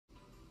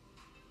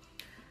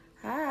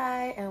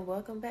and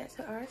welcome back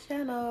to our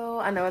channel.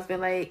 I know it's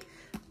been like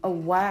a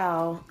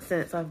while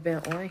since I've been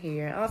on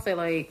here. I'll say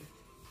like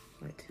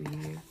 2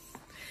 years.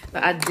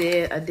 But I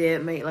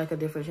did make like a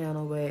different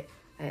channel, but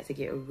I had to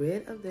get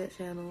rid of that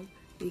channel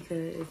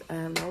because I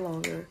am no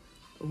longer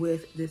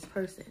with this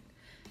person.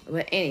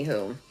 But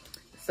anywho,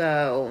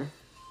 so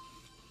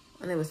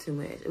and it was too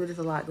much. It was just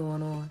a lot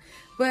going on.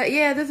 But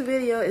yeah, this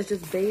video is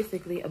just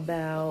basically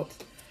about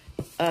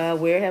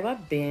where have I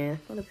been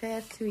for the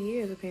past 2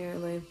 years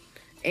apparently,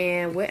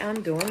 and what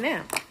I'm doing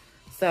now.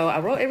 So I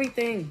wrote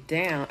everything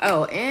down.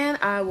 Oh, and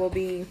I will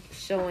be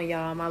showing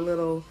y'all my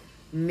little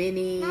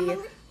mini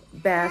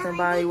Bath and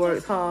Body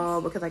Works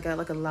haul because I got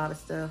like a lot of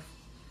stuff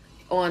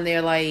on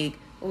there. Like,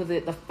 what was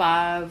it? The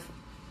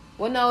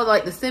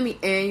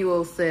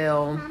semi-annual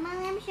sale. Mama,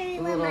 let me show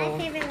you what my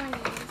favorite one is.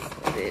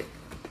 What is it?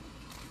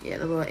 Yeah,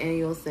 the little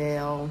annual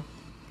sale.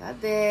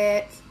 Got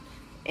that.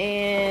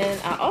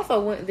 And I also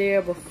went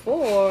there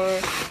before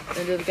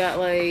and just got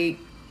like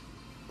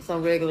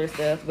some regular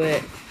stuff,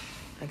 but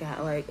I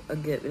got like a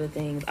good bit of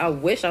things. I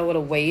wish I would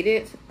have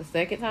waited the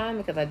second time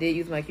because I did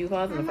use my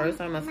coupons, and the first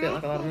time I spent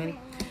like a lot of money.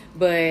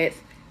 But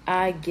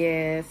I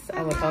guess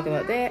I will talk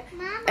about that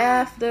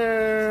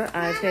after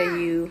I tell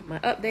you my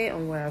update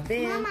on where I've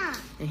been.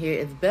 And here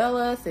is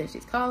Bella since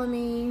she's calling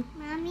me.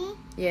 Mommy?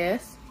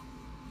 Yes?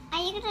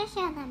 Are you going to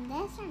show them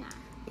this or not?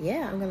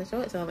 Yeah, I'm going to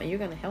show it to them and you're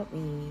going to help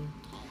me.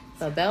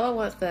 So Bella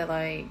wants to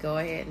like go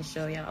ahead and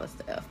show y'all the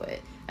stuff, but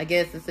I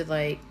guess this is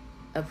like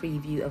a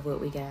preview of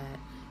what we got.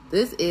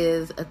 This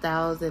is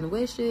 1,000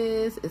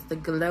 Wishes. It's the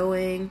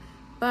glowing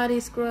body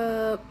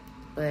scrub,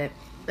 but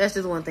that's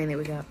just one thing that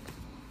we got.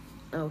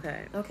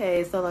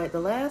 Okay, so like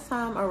the last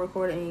time I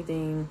recorded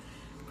anything,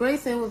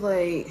 Grayson was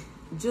like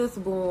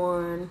just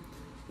born.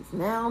 He's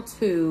now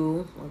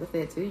 2, like I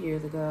said, 2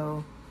 years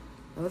ago.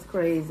 That was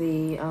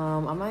crazy.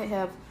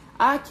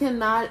 I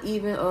cannot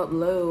even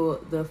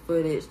upload the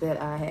footage that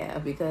I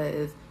have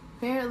because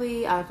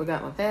apparently I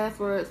forgot my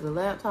password to the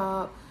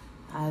laptop.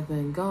 I've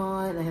been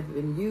gone. I haven't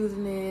been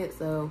using it.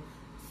 So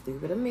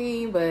stupid of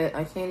me, but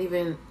I can't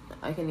even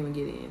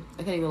get in.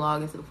 I can't even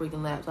log into the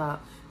freaking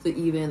laptop to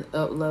even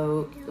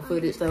upload the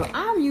footage. So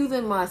I'm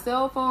using my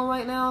cell phone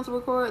right now to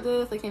record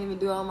this. I can't even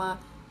do all my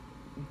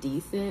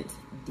decent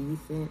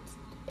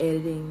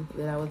editing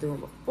that I was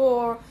doing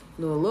before.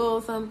 Do a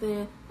little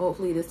something.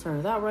 Hopefully this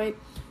turns out right.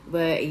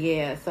 But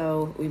yeah,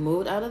 so we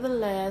moved out of the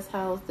last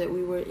house that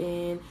we were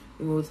in.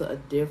 We moved to a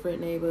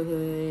different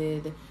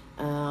neighborhood.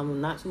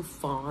 I'm not too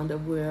fond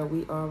of where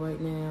we are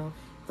right now.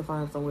 To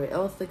find somewhere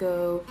else to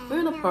go. We're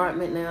in an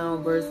apartment now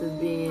versus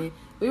we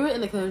were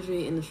in the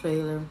country in the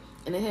trailer,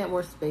 and it had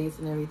more space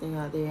and everything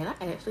out there, and I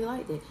actually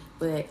liked it.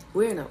 But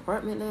we're in an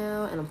apartment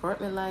now, and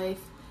apartment life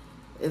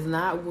is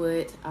not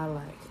what I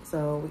like.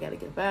 So we gotta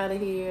get up out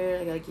of here.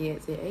 I gotta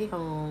get to a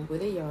home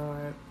with a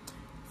yard,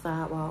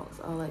 sidewalks,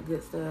 all that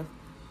good stuff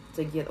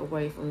to get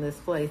away from this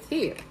place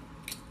here.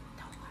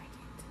 Don't like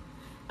it.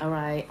 All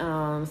right.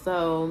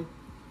 So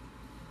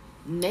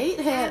Nate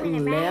had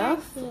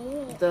left.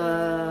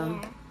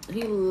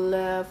 He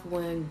left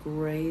when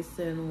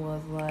Grayson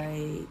was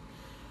like,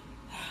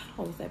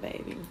 how was that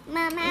baby?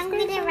 Mama, I'm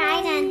gonna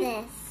ride on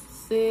this.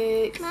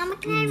 6 Mama,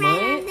 can I months?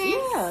 ride on this?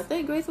 Yeah, I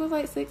think Grayson was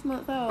like 6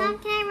 months old. Mom,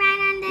 can I ride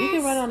on this? You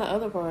can ride on the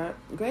other part.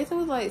 Grayson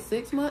was like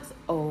 6 months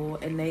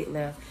old and Nate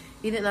left.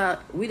 We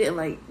didn't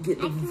like get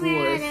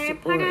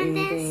divorced or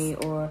anything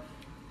or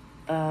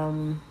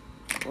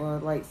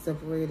like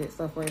separated,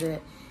 stuff like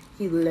that.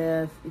 He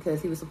left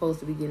because he was supposed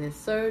to be getting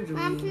surgery.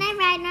 Mom, can I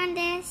ride on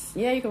this?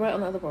 Yeah, you can ride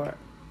on the other part.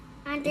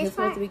 On this He's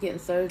part? supposed to be getting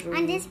surgery.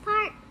 On this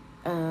part?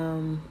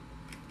 On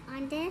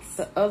this?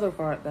 The other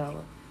part,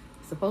 Bella.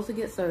 He's supposed to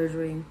get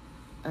surgery.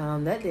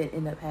 That didn't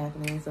end up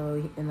happening, so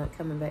he ended up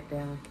coming back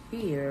down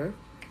here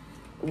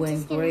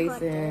when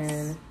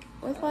Grayson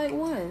was like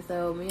 1.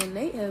 So me and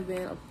Nate have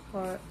been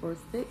apart for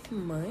 6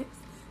 months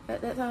at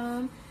that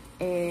time,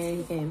 and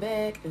he came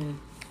back, and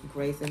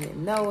Grayson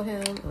didn't know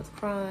him. It was a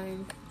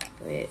crime,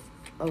 but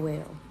oh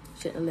well,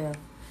 shouldn't have left.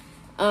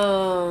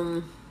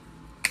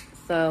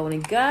 So when he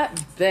got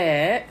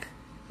back,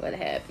 what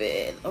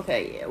happened?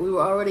 Okay, yeah, we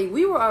were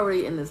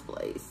already in this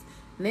place.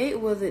 Nate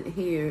wasn't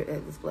here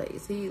at this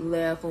place. He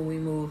left when we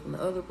moved from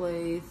the other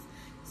place.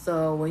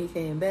 So when he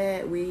came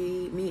back,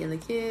 me and the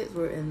kids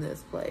were in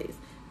this place.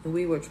 And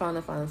we were trying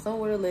to find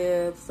somewhere to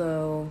live.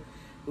 So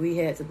we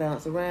had to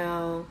bounce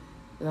around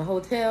in a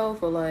hotel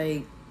for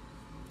like,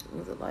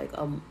 was it like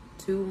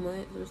 2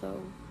 months or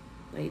so?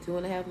 Like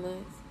 2.5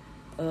 months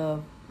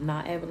of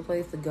not having a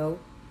place to go.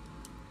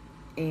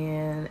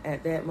 And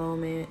at that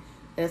moment,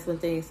 that's when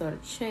things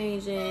started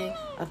changing.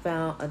 I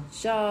found a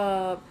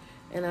job.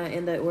 And I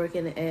ended up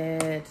working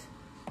at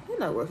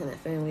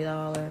Family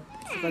Dollar.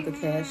 It's like a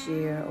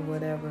cashier or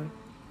whatever.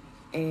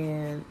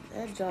 And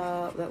that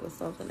job, that was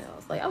something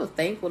else. Like, I was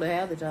thankful to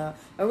have the job.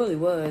 I really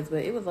was.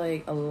 But it was,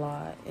 like, a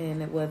lot.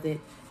 And it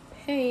wasn't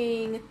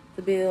paying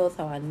the bills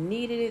how I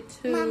needed it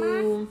to.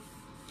 Mama?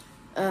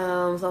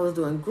 So I was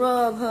doing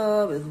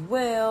Grubhub as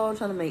well,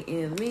 trying to make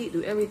ends meet,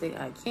 do everything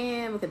I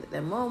can, because at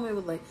that moment it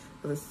was like,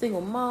 I was a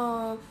single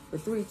mom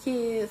with 3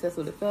 kids. That's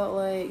what it felt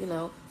like, you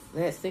know,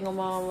 that single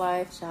mom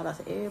life. Shout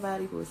out to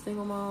everybody who is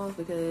single moms,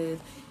 because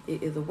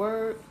it is a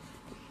work.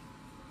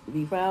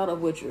 Be proud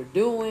of what you're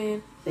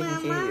doing,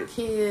 taking care of your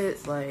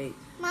kids. Like,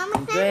 Mama,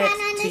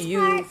 congrats to you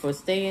part? for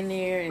staying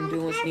there and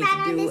doing what you need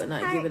to do and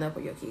not giving up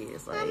on your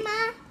kids. Like,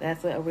 Mama.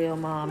 that's what a real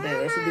mom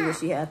does. She do what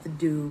she has to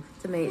do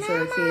to make sure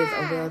her kids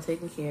are well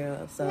taken care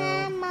of. So,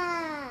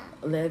 Mama.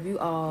 love you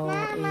all,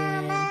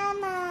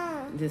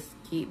 and just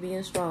keep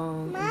being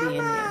strong and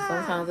being there.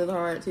 Sometimes it's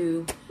hard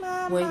to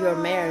when you're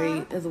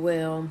married as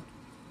well.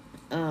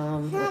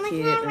 With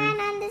kids. Can I ride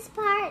on this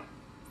part?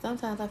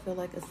 Sometimes I feel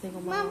like a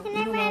single mom. Mom, can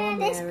I ride on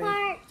this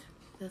part?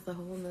 That's a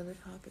whole nother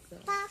topic, though.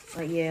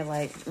 Like, yeah,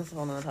 like, that's a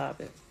whole nother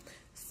topic.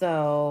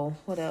 So,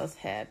 what else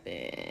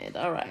happened?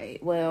 All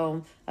right.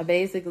 Well, I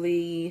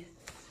basically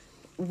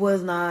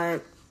was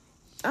not...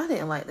 I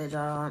didn't like that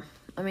job.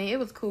 I mean, it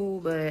was cool,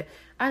 but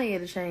I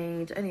needed to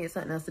change. I needed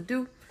something else to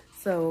do.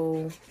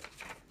 So,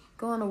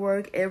 going to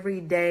work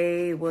every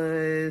day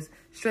was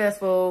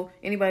stressful.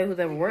 Anybody who's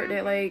ever worked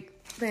at, like,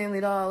 Family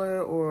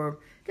Dollar or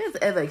just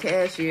as a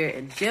cashier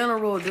in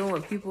general, dealing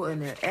with people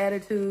and their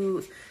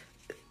attitudes.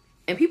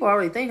 And people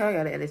already think I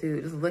got an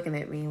attitude just looking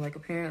at me. Like,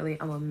 apparently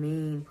I'm a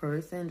mean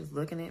person just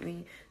looking at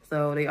me.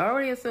 So they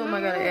already assume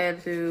I got an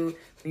attitude.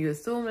 When you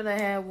assume that I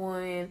have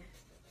one,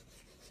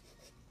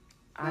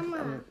 I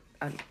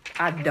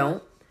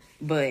don't.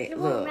 But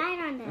look,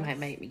 it might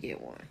make me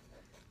get one.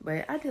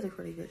 But I did a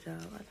pretty good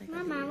job. I think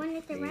Mama, I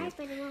wanted to ride,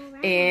 but it won't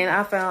ride. And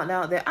I found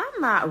out that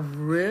I'm not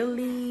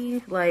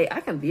really, like,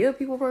 I can be a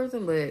people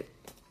person, but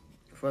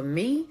for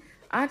me,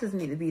 I just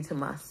need to be to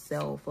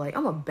myself. Like,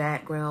 I'm a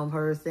background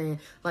person,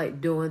 like,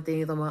 doing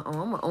things on my own.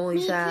 I'm an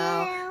only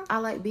child. Too. I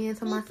like being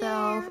to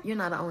myself. Too. You're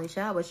not an only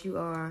child, but you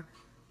are.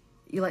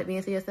 You like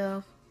being to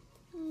yourself?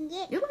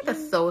 Yeah. You're like a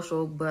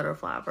social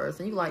butterfly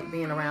person. You like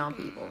being around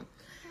people.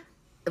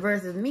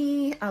 Versus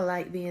me, I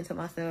like being to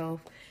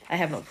myself. I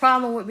have no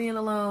problem with being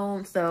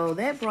alone. So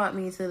that brought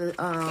me to the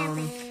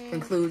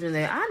conclusion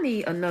that I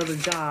need another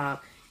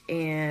job.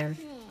 And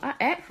I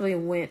actually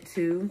went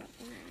to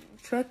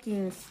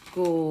trucking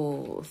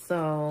school.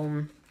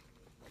 So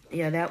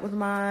yeah, that was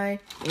my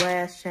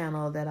last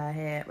channel that I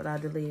had, but I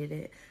deleted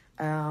it.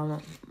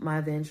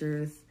 My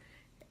ventures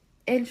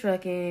in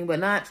trucking, but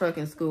not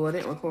trucking school. I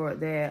didn't record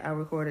that. I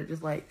recorded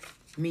just like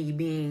me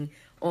being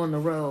on the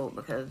road,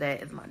 because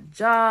that is my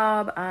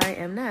job. I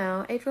am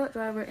now a truck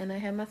driver, and I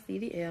have my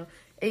CDL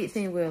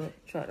 18-wheeler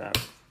truck driver.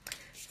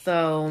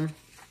 So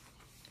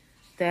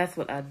that's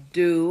what I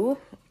do.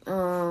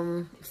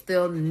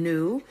 Still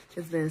new.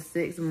 It's been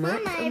 6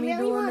 months of me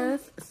doing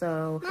this,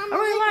 so I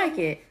really like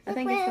it. I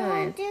think it's fun.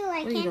 I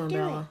can't do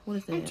it. What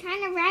is that? I'm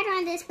trying to ride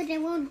on this, but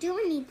it won't do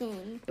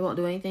anything. It won't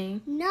do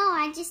anything? No,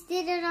 I just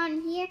did it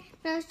on here,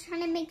 but I was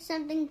trying to make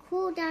something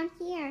cool down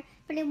here,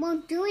 but it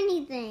won't do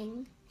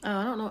anything. Oh,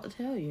 I don't know what to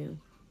tell you.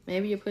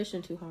 Maybe you're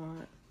pushing too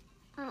hard.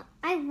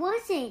 I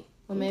wasn't.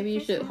 Well, maybe you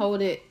should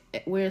hold it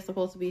where it's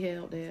supposed to be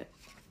held at.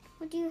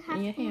 What do you have?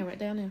 In your hand, right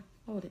down there.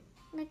 Hold it.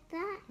 Like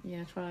that?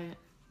 Yeah, try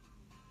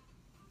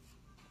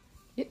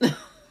it.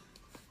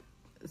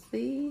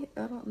 See?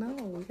 I don't know.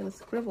 We're going to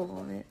scribble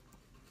on it.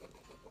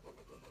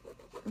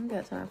 I don't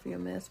got time for your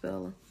mess,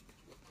 Bella.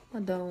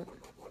 I don't.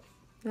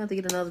 You have to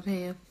get another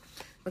pen.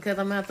 Because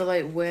I'm going to have to,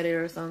 like, wet it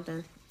or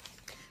something.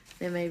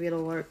 Then maybe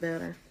it'll work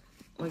better.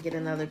 Or get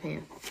another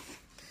pen.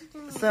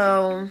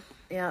 So,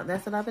 yeah,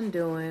 that's what I've been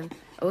doing.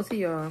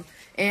 OTR.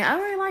 And I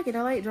really like it.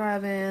 I like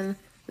driving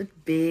the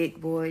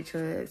big boy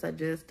trucks. I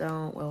just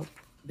don't, well,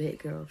 big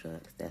girl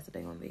trucks. That's what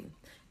they're going to be.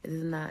 It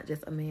is not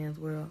just a man's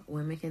world.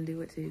 Women can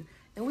do it too.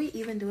 And we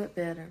even do it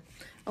better.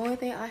 Only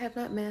thing I have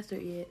not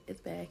mastered yet is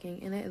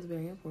backing. And that is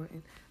very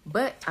important.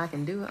 But I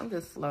can do it. I'm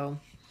just slow.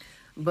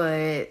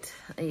 But,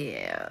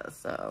 yeah.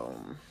 So,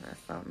 that's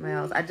something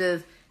else. I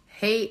just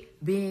hate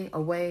being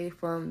away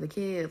from the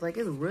kids. Like,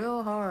 it's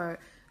real hard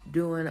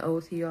doing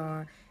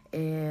OTR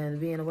and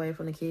being away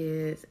from the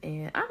kids.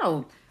 And I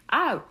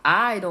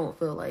don't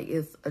feel like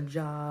it's a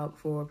job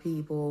for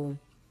people.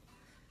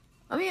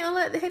 I mean,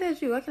 hey,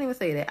 that's you. I can't even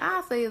say that.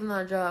 I say it's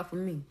not a job for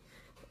me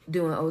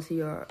doing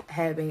OTR,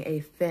 having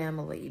a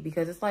family,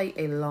 because it's like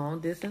a long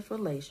distance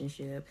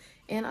relationship,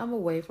 and I'm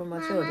away from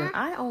my children.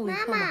 I only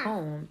come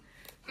home.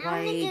 I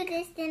only do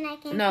this, then I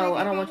can. No,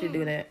 I don't want you to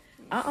do that.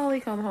 I only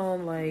come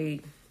home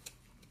like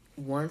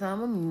one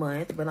time a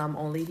month, but I'm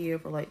only here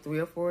for like 3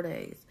 or 4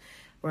 days.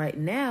 Right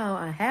now,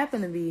 I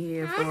happen to be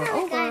here for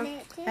over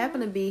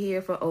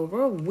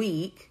a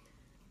week.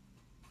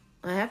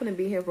 I happen to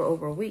be here for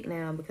over a week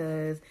now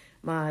because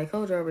my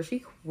co-driver, she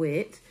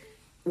quit.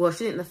 Well,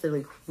 she didn't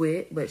necessarily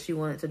quit, but she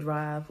wanted to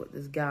drive with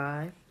this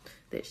guy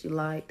that she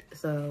liked,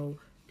 so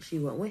she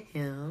went with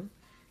him.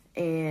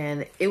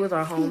 And it was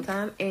our home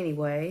time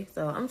anyway,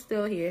 so I'm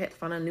still here. Had to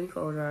find a new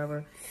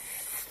co-driver.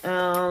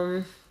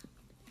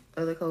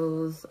 Other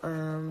co's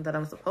that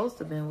I'm supposed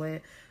to have been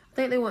with, I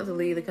think they want to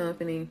leave the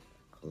company.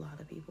 a lot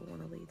of people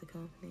want to leave the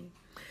company.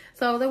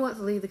 So they want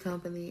to leave the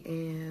company,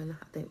 and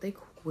I think they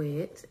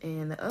quit.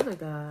 And the other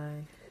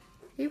guy,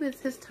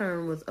 his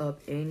term was up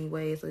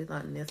anyway, so he's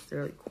not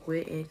necessarily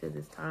quitting because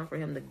it's time for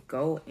him to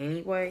go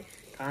anyway.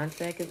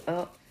 Contract is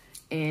up,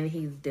 and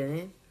he's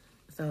done.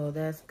 So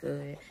that's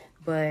good.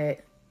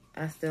 But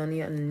I still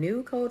need a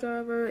new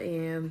co-driver,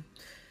 and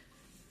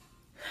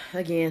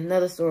again,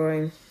 another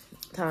story,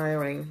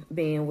 tiring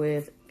being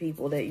with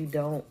people that you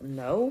don't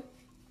know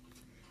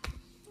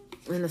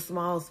in a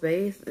small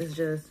space.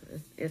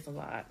 It's a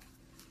lot.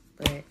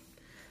 But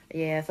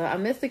yeah, so I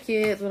miss the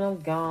kids when I'm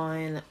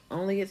gone.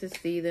 Only get to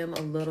see them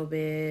a little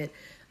bit.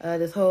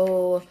 This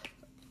whole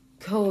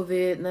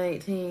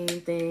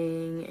COVID-19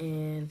 thing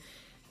and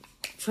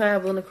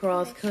traveling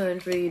across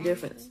country,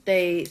 different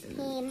states,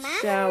 and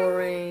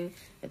showering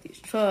at these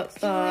truck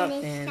stops,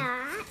 and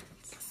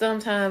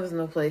sometimes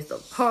no place to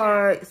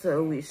park,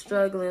 so we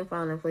struggling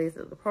finding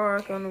places to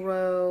park on the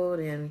road,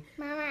 and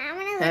Mama,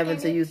 having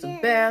to use the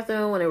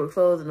bathroom when they were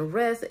closing the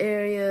rest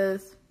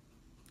areas.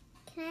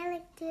 Can I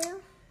look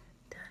too?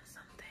 Done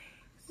some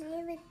things. Can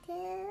I look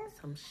too?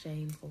 Some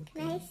shameful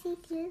Can I things see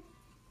too?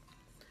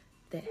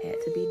 that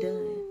had to be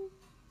done.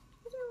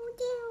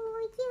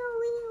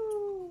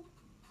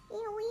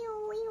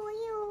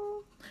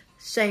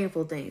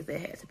 Shameful things that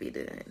had to be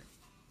done.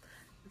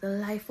 The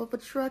life of a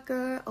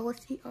trucker,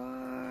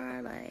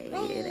 OTR, like,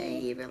 it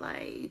ain't even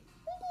like,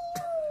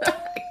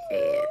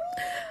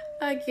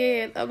 I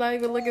can't. I'm not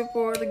even looking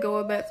forward to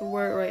going back to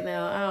work right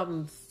now.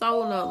 I'm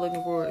so not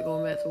looking forward to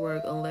going back to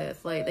work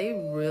unless, like, I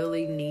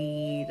really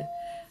need,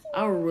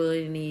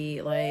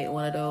 like,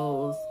 one of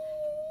those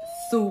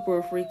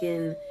super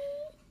freaking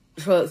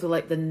trucks with,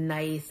 like, the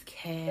nice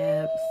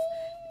cabs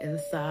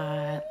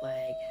inside,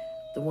 like,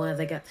 the ones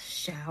that got the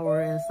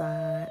shower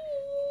inside.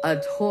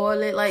 A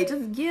toilet, like,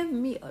 just give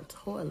me a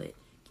toilet.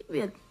 Give me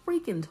a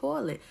freaking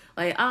toilet.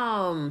 Like,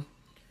 I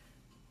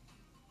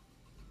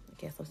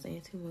guess I'm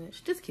saying too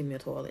much. Just give me a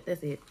toilet.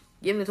 That's it.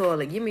 Give me a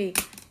toilet.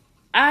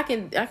 I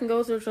can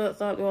go to the truck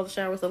stop, do all the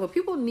shower stuff, but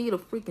people need a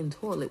freaking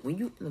toilet. When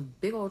you in a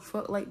big old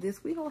truck like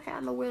this, we don't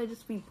have nowhere to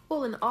just be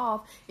pulling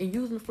off and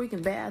using the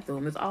freaking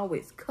bathroom. It's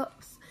always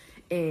cups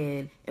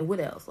and what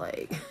else?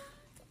 Like,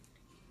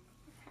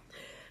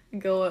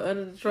 going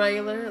under the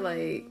trailer,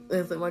 like,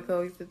 that's what my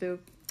co used to do.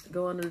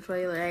 Go under the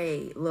trailer.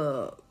 Hey,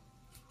 look.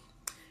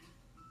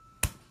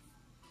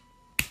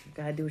 You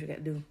gotta do what you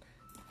gotta do.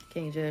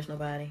 Can't judge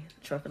nobody.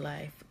 Trucker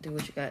life. Do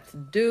what you got to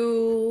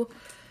do.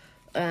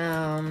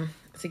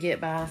 To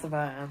get by and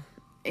survive.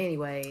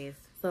 Anyways.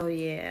 So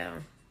yeah.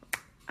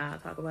 I'll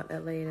talk about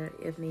that later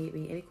if need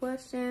be. Any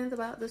questions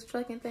about this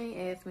trucking thing?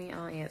 Ask me,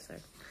 I'll answer.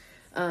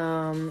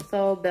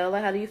 So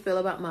Bella, how do you feel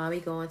about mommy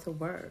going to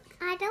work?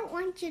 I don't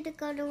want you to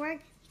go to work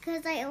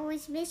because I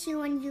always miss you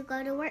when you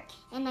go to work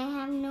and I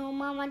have no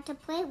mama to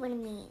play with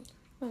me.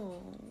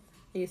 Oh.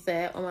 You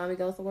sad when mommy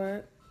goes to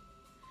work?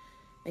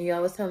 And you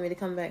always tell me to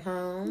come back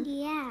home?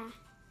 Yeah.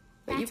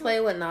 But you play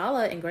with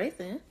Nala and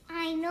Grayson.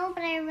 I know,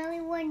 but I really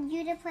want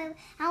you to play.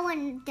 I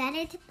want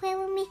Daddy to play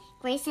with me,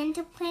 Grayson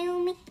to play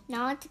with me,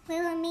 Nala to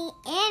play with me,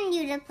 and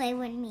you to play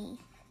with me.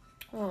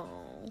 Oh.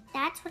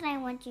 That's what I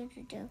want you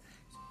to do.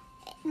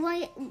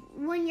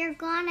 When you're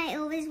gone, I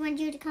always want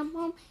you to come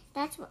home.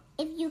 That's what,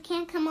 if you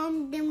can't come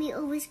home, then we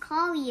always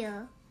call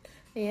you.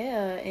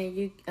 Yeah, and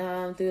you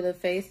do the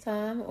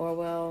FaceTime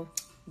or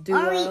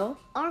Duo.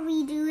 Or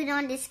we do it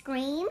on the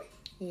screen.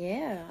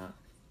 Yeah.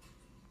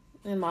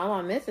 And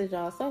Mama misses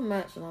y'all so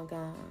much when I'm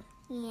gone.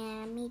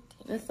 Yeah, me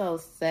too. It's so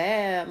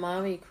sad.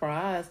 Mommy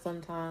cries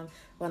sometimes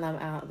when I'm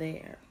out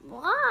there.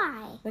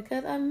 Why?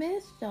 Because I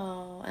miss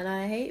y'all. And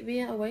I hate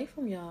being away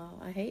from y'all.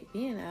 I hate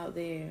being out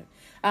there.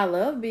 I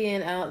love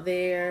being out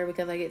there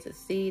because I get to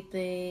see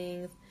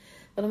things.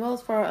 For the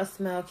most part, I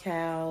smell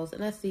cows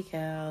and I see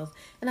cows.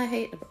 And I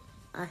hate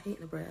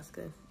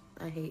Nebraska.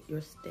 I hate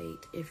your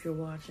state if you're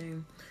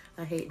watching.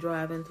 I hate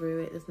driving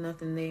through it. There's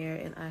nothing there.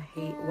 And I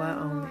hate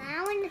Wyoming.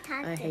 I want to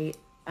talk I hate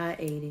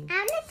I-80. I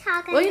want to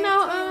talk in Well, there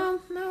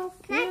no.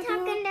 Can I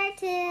talk in there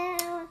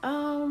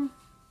too?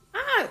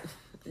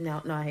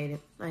 No, I hate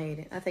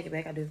it. I take it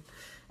back. I do.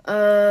 I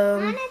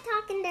want to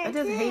talk in there I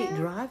just too. hate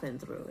driving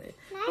through it.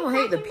 Can I don't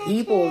hate the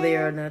people too?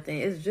 there or nothing.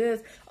 It's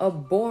just a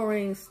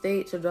boring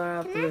state to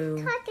drive Can through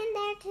I talk in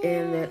there too?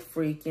 in that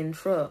freaking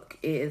truck.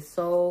 It is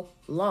so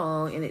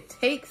long and it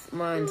takes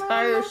my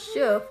entire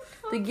shift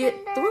to get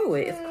through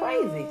it. It's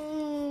crazy.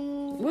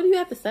 What do you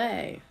have to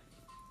say?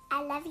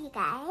 I love you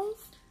guys.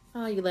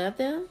 Oh, you love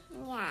them?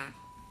 Yeah.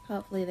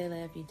 Hopefully they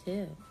love you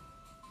too.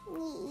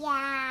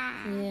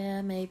 Yeah.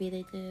 Yeah, maybe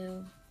they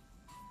do.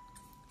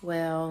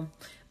 Well,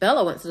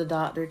 Bella went to the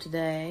doctor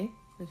today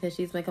because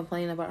she's been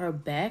complaining about her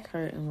back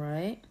hurting,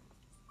 right?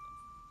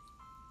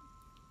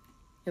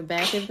 Your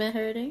back has been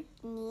hurting?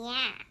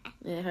 Yeah.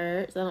 It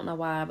hurts. I don't know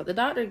why, but the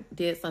doctor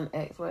did some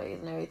x-rays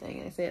and everything,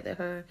 and they said that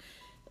her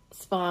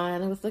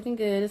spine was looking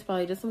good. It's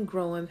probably just some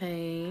growing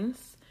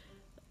pains.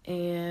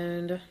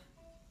 And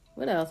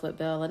what else with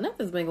Bella?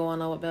 Nothing's been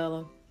going on with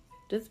Bella.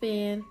 Just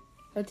being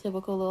her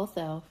typical little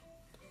self.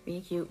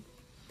 Being cute.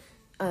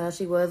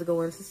 She was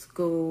going to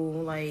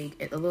school,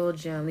 like, at the little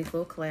gym, these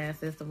little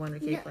classes, the Wonder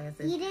Kid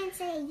classes. You didn't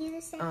say, you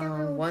said the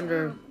little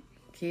Wonder gym.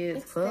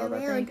 Kids It's Club, the I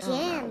think.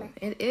 little gym.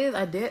 It is.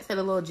 I did say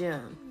the little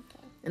gym.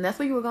 Okay. And that's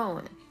where you were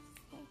going.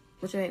 Okay.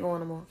 But you ain't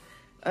going no more.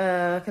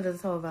 Because of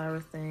this whole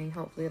virus thing.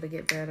 Hopefully it'll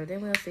get better.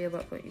 Then we'll see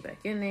about putting you back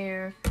in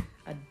there.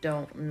 I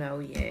don't know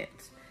yet.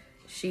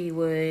 She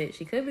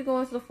could be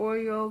going to the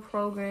 4-year-old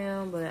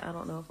program, but I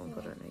don't know if I'm going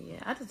to put her in there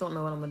yet. I just don't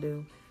know what I'm going to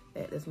do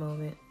at this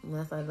moment.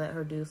 Unless I let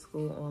her do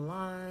school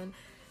online.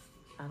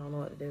 I don't know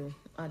what to do.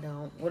 I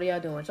don't. What are y'all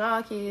doing with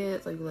y'all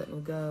kids? Like, letting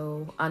them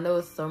go? I know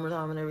it's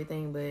summertime and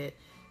everything, but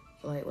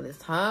like when it's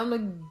time to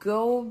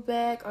go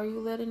back, are you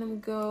letting them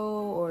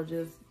go or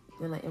just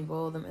gonna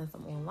enroll them in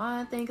some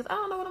online thing? Because I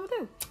don't know what I'm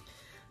gonna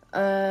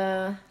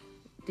do.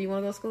 Do you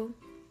want to go to school?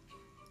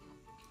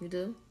 You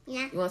do?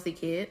 Yeah. You want to see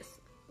kids?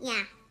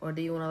 Yeah. Or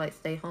do you want to like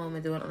stay home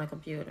and do it on a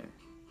computer?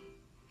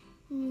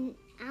 I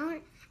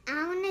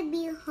want to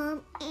be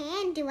home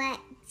and do at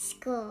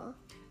school.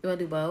 You want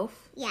to do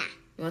both? Yeah.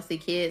 You want to see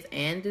kids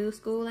and do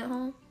school at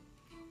home?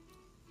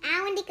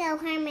 I want to go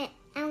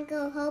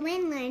home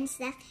and learn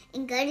stuff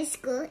and go to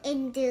school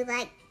and do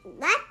like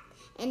what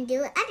and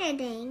do other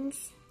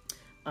things.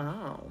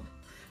 Oh.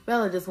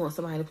 Bella just wants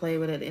somebody to play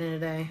with at the end of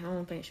the day. I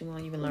don't think she want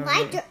to even learn.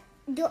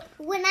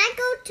 When I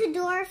go to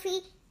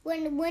Dorothy,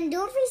 when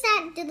Dorothy's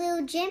at the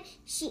little gym,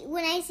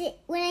 when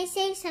I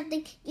say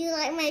something, do you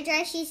like my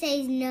dress? She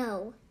says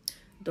no.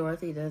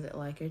 Dorothy doesn't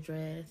like your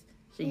dress.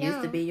 She No.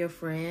 used to be your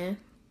friend,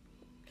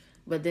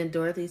 but then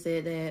Dorothy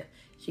said that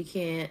she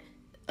can't.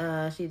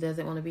 She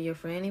doesn't want to be your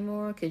friend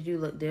anymore because you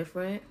look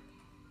different.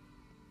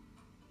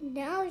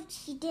 No,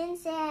 she didn't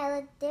say I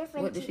look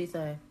different. What did she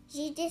say?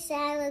 She just said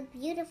I look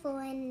beautiful,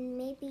 and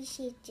maybe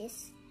she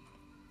just.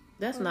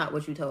 That's not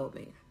what you told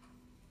me.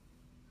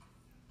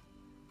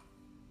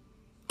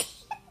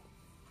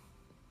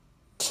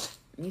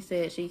 You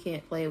said she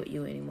can't play with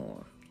you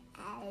anymore.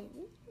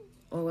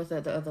 Or was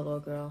that the other little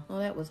girl? Oh,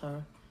 that was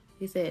her.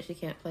 You said she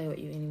can't play with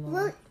you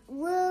anymore.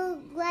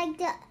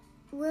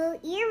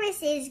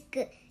 Iris is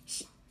good.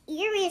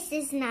 Iris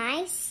is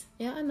nice.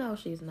 Yeah, I know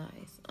she's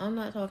nice. I'm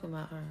not talking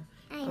about her.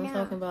 I'm know.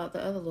 talking about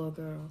the other little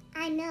girl.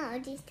 I know.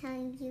 Just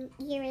telling you,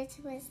 Iris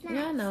was nice.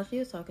 Yeah, I know. She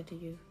was talking to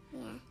you.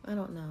 Yeah. I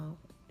don't know.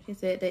 She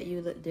said that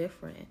you look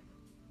different.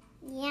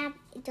 Yeah,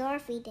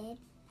 Dorothy did.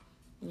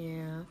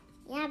 Yeah.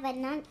 Yeah, but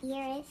not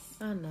Iris.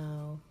 I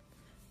know.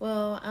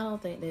 Well, I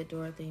don't think that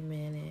Dorothy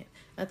meant it.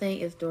 I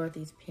think it's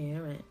Dorothy's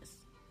parents.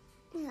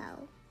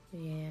 No.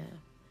 Yeah.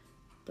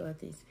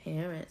 Dorothy's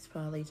parents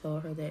probably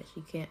told her that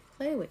she can't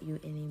play with you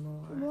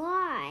anymore.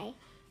 Why?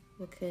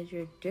 Because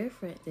you're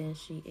different than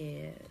she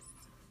is.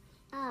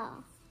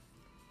 Oh.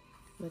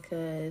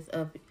 Because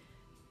of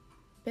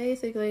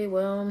basically,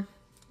 well,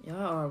 y'all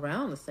are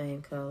around the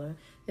same color.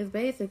 It's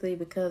basically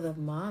because of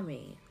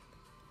Mommy.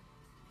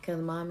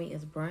 Because Mommy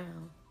is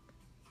brown.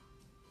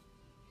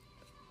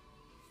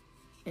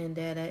 And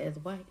Dada is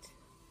white.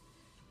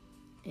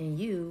 And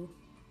you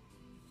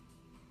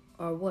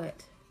are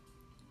what?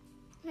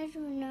 I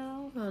don't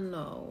know. Oh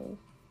no.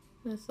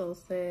 That's so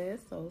sad.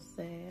 So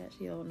sad.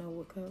 She don't know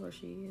what color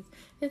she is.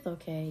 It's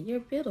okay. You're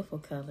beautiful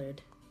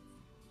colored.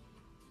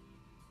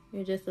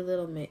 You're just a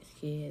little mixed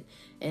kid.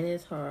 And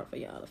it's hard for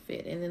y'all to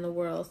fit in the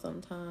world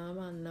sometime.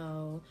 I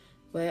know.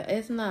 But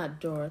it's not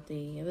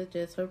Dorothy. It was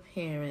just her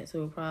parents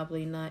who are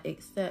probably not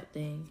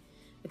accepting.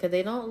 Because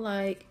they don't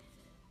like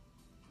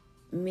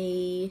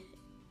me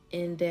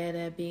and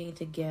Dada being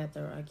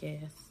together, I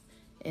guess.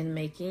 And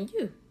making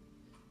you.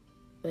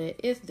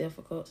 But it's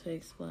difficult to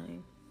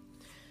explain.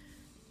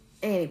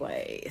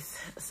 Anyways,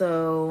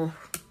 so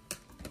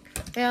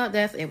yeah,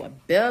 that's it.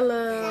 What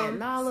Bella,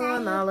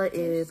 Nala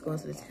is going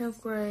to the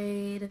 10th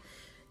grade,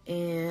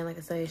 and like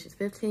I say, she's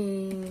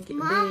 15, getting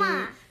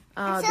Mama, big.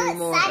 I'll I'm so do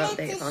more excited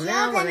updates to on show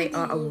them when them they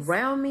are these.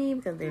 around me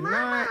because they're Mama.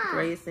 not.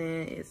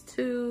 Grayson is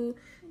 2.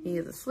 He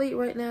is asleep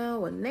right now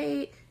with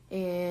Nate.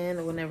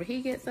 And whenever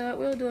he gets up,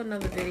 we'll do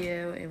another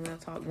video and we'll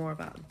talk more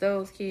about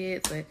those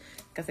kids. But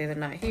like I say, they're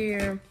not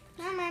here.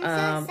 Mama,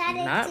 I'm so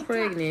excited not to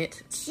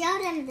pregnant show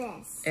them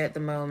this. at the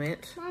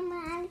moment.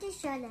 Mama, I'm just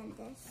show them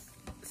this.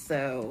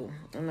 So,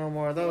 no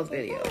more of those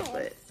videos.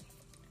 But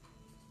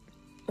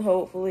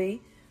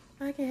hopefully,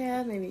 I can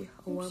have maybe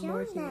one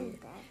more kid.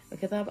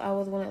 Because I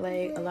always wanted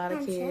like a lot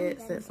of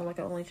kids since I'm like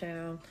an only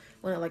child.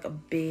 Wanted like a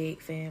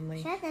big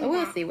family. So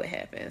we'll see what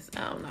happens.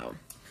 I don't know.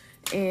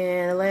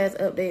 And the last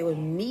update with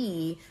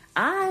me,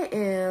 I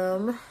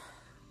am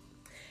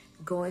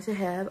going to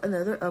have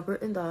another upper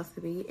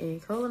endoscopy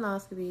and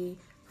colonoscopy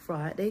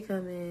Friday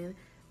coming.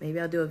 Maybe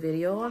I'll do a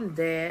video on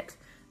that.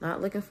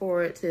 Not looking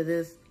forward to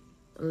this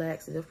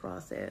laxative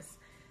process.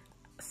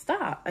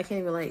 Stop. I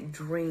can't even like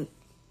drink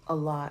a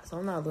lot. So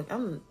I'm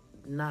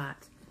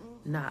not.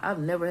 I've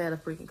never had a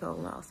freaking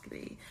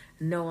colonoscopy.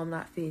 No, I'm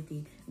not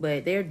 50.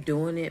 But they're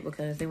doing it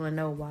because they want to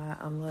know why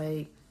I'm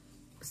like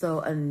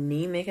so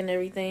anemic and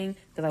everything.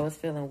 Because I was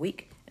feeling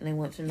weak. And they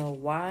want to know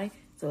why.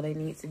 So they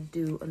need to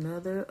do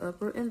another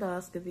upper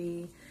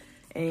endoscopy.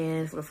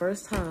 And for the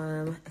first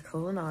time, a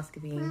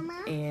colonoscopy.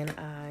 Mama? And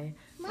I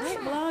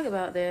might blog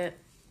about that.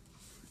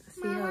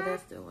 see how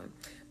that's doing.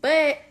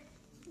 But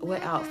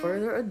without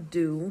further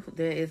ado,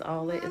 that is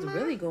all that is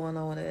really going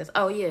on with us.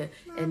 Oh yeah,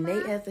 and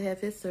Nate has to have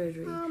his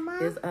surgery,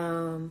 his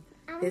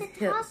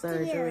hip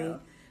surgery,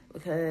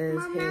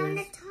 because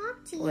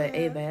his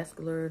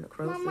avascular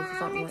necrosis or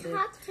something like that.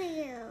 Talk to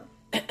you.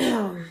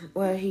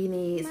 Well, he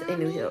needs a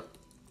new hip.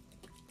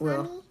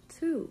 Well, Mommy?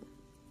 2.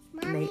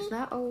 Mommy? Nate's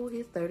not old;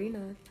 he's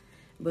 39,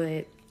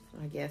 but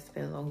I guess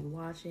depends on who's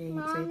watching.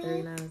 You say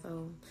 39 is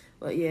old,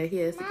 but yeah, he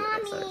has to get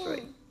that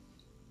surgery.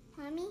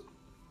 Mommy,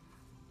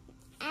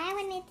 I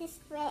wanted to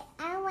spray.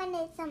 I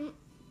wanted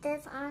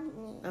this on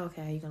me.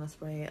 Okay, you're gonna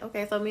spray it.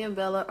 Okay, so me and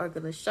Bella are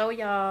gonna show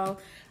y'all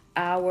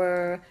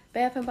our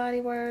Bath and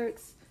Body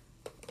Works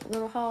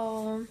little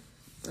haul.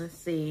 Let's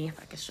see if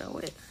I can show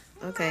it.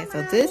 Okay,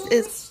 so this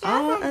is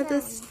all of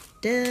the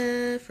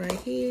stuff right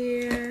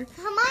here.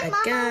 Come on,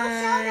 Mama,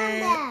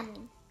 show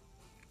them.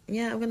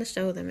 Yeah, I'm gonna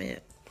show them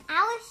it.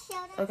 I will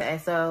show them. Okay,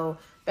 so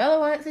Bella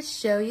wanted to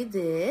show you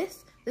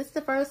this. This is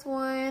the first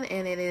one,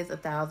 and it is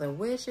 1,000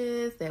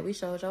 Wishes that we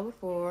showed y'all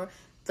before.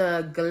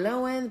 The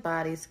glowing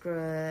body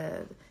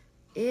scrub.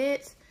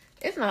 It's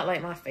not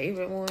like my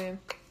favorite one.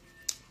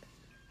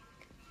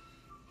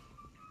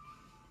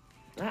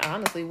 I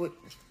honestly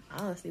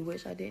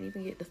wish I didn't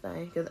even get this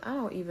thing, because I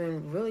don't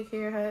even really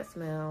care how it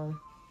smells.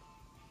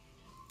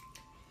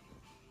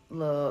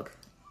 Look,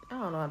 I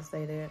don't know how to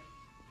say that.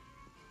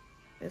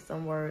 There's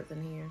some words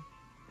in here.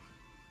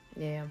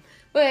 Yeah,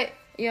 but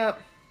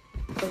yep,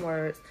 some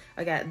words.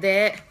 I got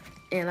that,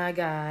 and I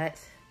got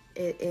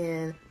it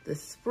in the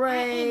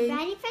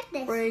spray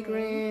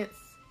fragrance.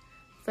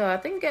 So I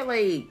think it got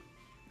like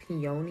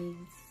peonies.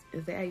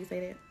 Is that how you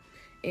say that?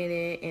 In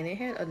it, and it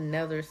had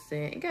another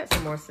scent. It got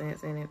some more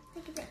scents in it.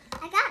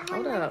 I got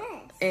one like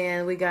this.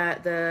 And we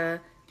got the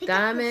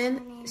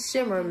Diamond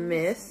Shimmer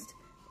Mist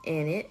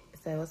in it.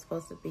 So it's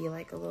supposed to be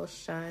like a little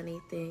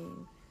shiny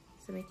thing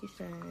to make you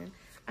shine.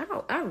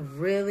 I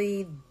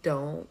really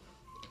don't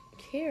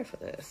care for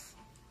this.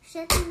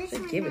 Show them this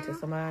Just one give now. it to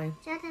somebody.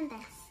 Show them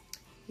this.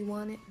 You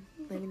want it?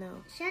 Let me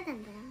know. Show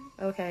them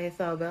that. Okay,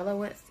 so Bella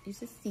wants you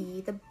to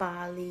see the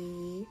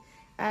Bali.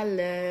 I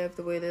love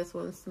the way this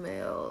one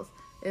smells.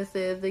 It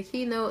says the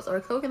keynotes are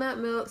coconut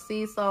milk,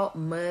 sea salt,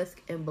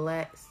 musk, and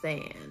black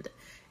sand.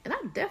 And I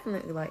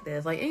definitely like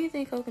this. Like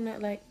anything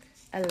coconut, like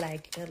I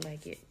like it. I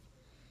like it.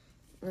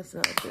 It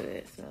smells good.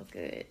 It smells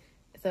good.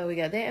 So we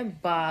got that in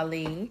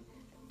Bali.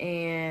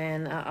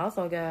 And I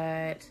also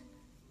got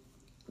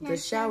the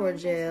shower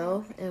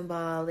gel in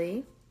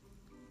Bali.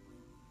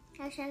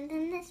 I'll show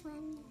them this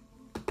one.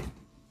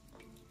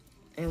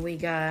 And we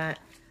got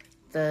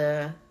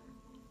the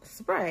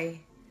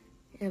spray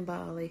in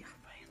Bali.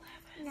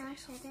 No, I'll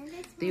show them this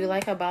one. Do you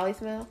like how Bali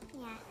smells?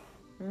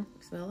 Yeah.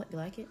 Smell it? You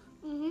like it?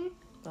 Mm-hmm.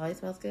 Bali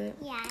smells good?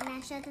 Yeah, and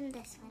I'll show them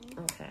this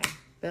one. Okay.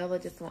 Bella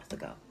just wants to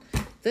go.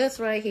 This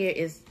right here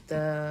is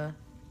the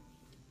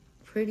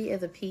Pretty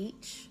as a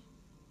Peach.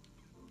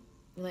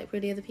 You like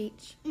Pretty as a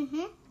Peach?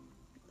 Mm-hmm.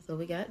 So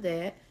we got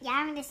that. Yeah,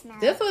 I'm gonna smell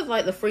This it. was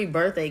like the free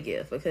birthday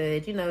gift,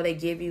 because, you know, they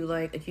give you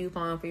like a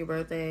coupon for your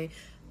birthday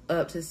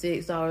up to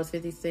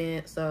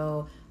 $6.50.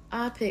 So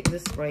I picked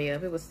this spray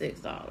up. It was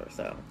 $6.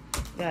 So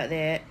got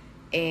that.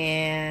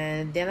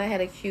 And then I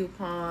had a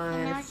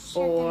coupon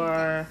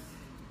for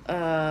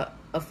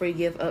a free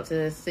gift up to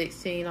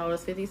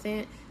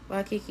 $16.50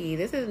 by Kiki.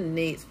 This is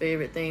Nate's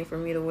favorite thing for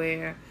me to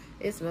wear.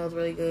 It smells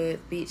really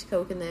good. Beach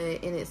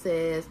coconut, and it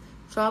says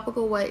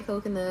tropical white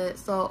coconut,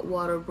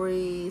 saltwater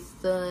breeze,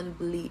 sun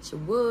bleach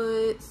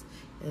woods.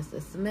 That's the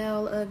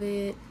smell of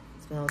it.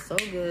 It smells so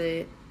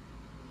good.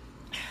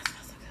 It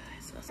smells so good.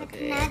 It smells so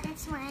good. Not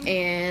this one.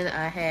 And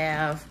I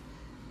have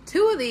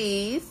 2 of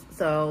these.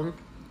 So,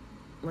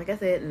 like I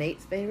said,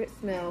 Nate's favorite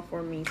smell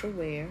for me to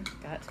wear.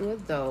 Got 2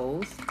 of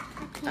those.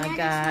 I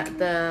got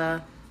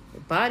the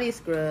body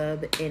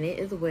scrub in it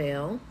as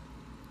well.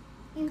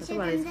 And Got show the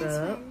body them this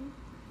scrub. one.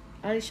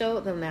 I already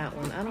showed them that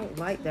one. I don't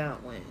like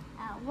that one.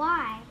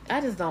 Why?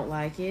 I just don't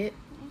like it.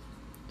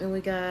 And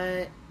we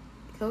got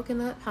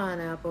coconut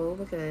pineapple,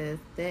 because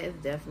that is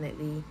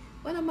definitely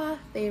one of my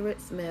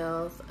favorite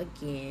smells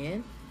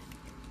again.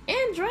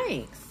 And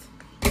drinks.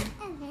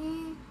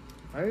 Mm-hmm.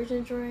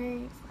 Virgin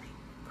drinks.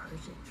 Like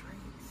virgin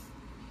drinks.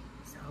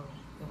 So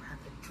you don't have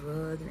to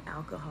drug and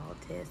alcohol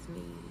test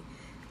me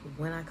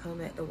when I come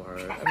at the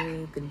work. I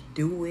mean, you can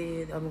do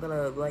it. I'm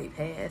gonna like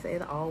pass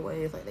as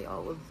always. Like they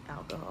always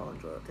alcohol and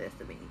drug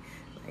tested me.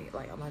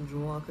 Like I'm a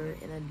drunker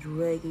and a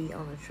druggie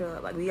on a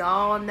truck. Like we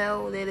all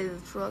know that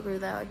there's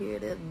truckers out here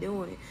that's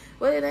doing it.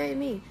 But it ain't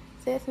me.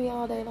 Test me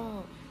all day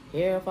long.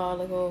 Hair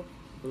follicle,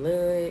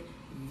 blood,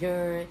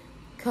 urine,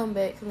 come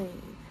back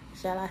clean.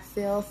 Shall I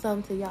sell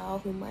some to y'all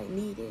who might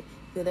need it?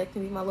 So that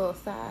can be my little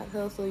side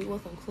hustle. You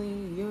want some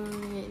clean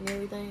urine and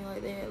everything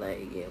like that? Like,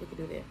 yeah, we can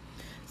do that.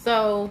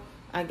 So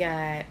I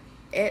got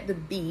at the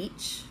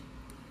beach,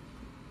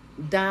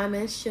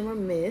 Diamond Shimmer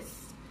Mist.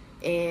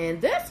 And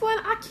this one,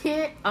 I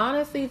can't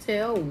honestly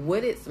tell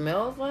what it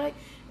smells like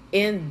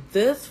in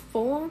this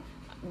form,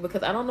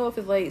 because I don't know if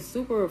it's like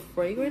super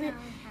fragrant,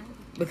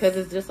 because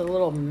it's just a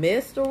little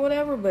mist or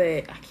whatever,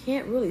 but I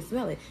can't really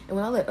smell it. And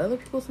when I let other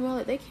people smell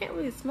it, they can't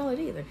really smell it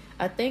either.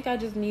 I think I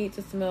just need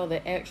to smell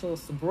the actual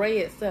spray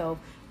itself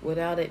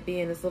without it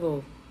being this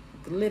little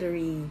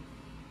glittery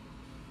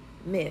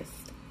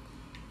mist.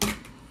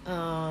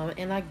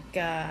 And I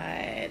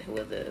got, who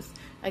is this?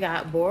 I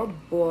got Bora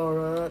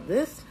Bora.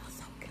 This smells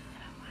so good.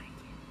 I like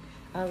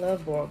it. I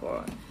love Bora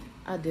Bora.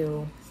 I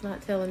do. It's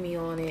not telling me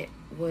on it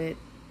what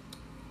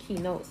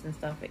keynotes and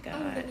stuff it got.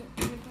 I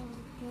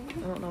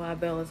don't know why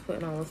Bella's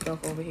putting all the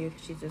stuff over here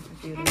because she's just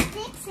confused. I'm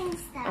fixing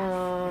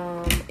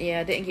stuff. Yeah,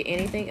 I didn't get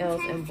anything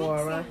else in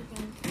Bora.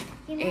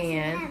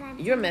 And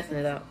you're messing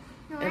it up.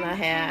 No, And I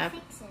have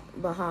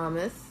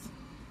Bahamas.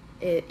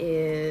 It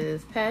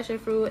is passion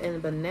fruit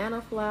and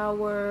banana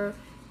flower.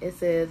 It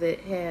says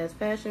it has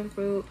passion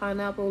fruit,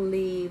 pineapple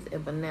leaves,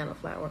 and banana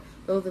flower.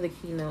 Those are the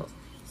keynotes.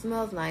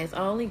 Smells nice. I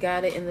only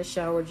got it in the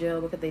shower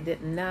gel because they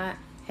did not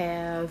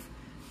have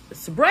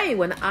spray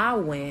when I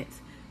went,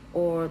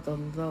 or the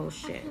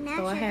lotion.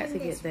 So I had to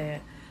get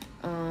that.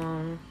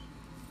 I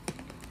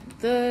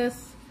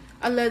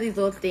love these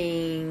little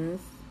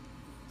things.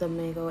 The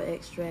mango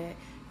extract.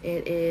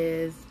 It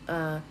is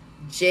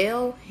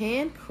gel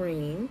hand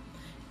cream,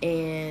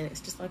 and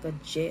it's just like a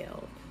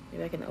gel.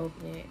 Maybe I can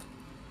open it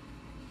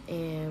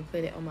and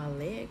put it on my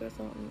leg or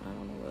something. I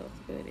don't know what else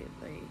to put it.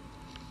 Like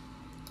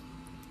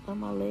on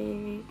my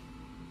leg.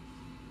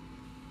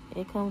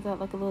 It comes out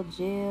like a little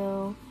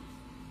gel.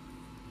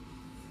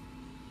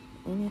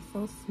 And it's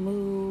so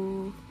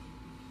smooth.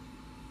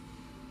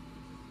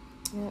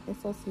 Yeah,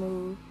 it's so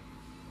smooth.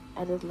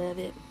 I just love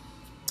it.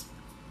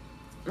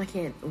 I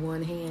can't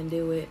one hand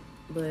do it,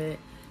 but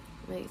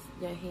makes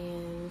your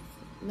hands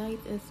nice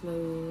and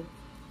smooth.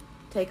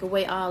 Take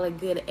away all the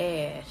good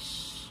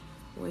ash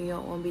when you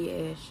don't want to be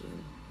ashy.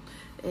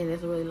 And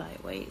it's really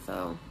lightweight,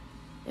 so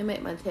it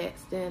made my tat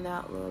stand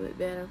out a little bit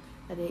better.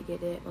 I did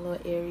get that, my little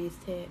Aries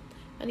tat.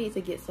 I need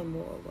to get some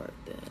more work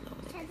done on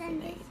it.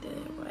 And ain't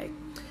done right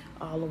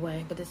all the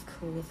way, but it's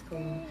cool, it's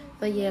cool.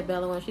 So yeah,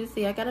 Bella wants you to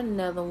see I got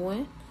another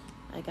one.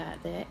 I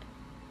got that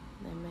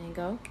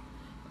mango.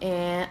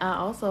 And I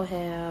also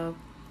have,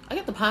 I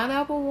got the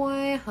pineapple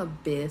one,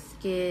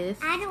 hibiscus.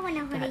 I don't want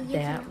to hold it. Got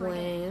that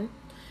one.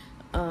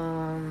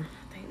 I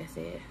think that's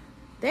it.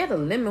 They had a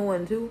lemon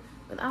one too,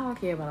 but I don't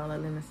care about all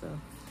that lemon stuff.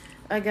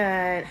 I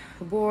got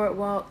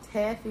Boardwalk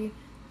Taffy.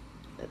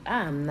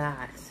 I'm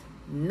not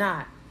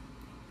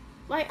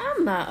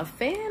a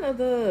fan of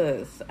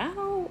this. I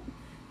don't.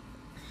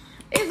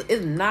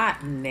 It's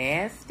not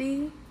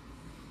nasty.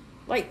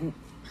 Like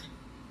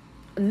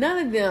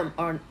none of them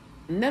are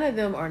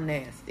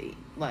nasty.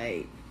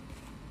 Like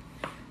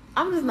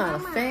I'm just not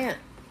a fan.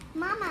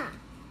 Mama.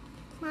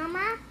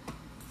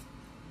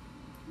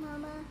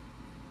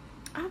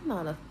 I'm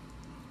not a.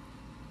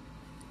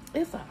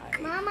 It's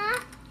alright. Mama.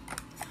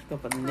 It's like a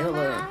vanilla. Mama,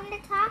 I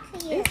want to talk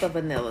to you. It's a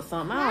vanilla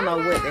something. I don't know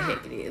what the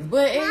heck it is.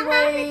 But Mama,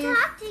 I want to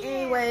talk to you.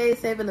 anyway,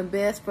 saving the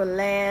best for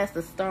last,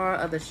 the star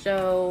of the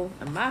show.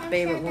 And my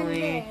favorite one,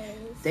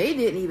 they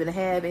didn't even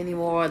have any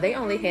more. They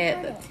only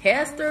had the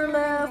tester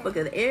left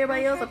because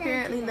everybody else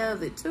apparently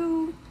loves it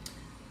too.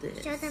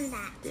 Show them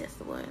that. That's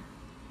the one.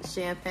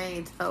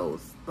 Champagne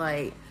toast.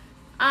 Like,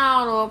 I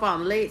don't know if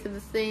I'm late to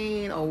the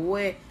scene or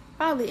what.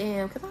 Probably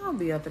am, because I don't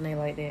be up in there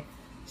like that.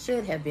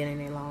 Should have been in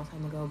there a long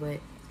time ago, but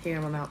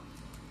hearing them out.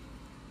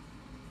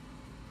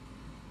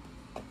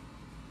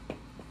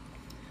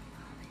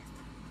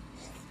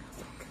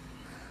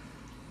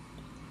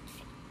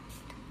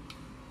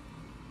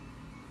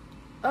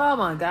 Oh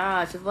my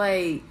gosh, it's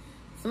like,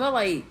 smell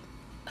like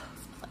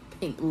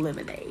pink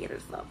lemonade or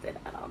something.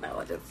 I don't know,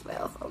 it just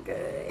smells so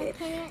good.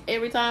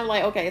 Every time,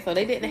 like, okay, so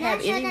they didn't have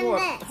any more.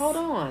 Hold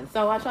on.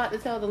 So I tried to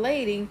tell the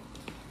lady,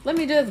 let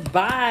me just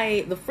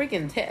buy the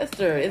freaking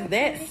tester. It's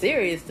that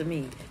serious to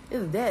me.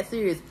 It's that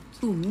serious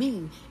to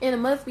me. And it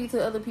must be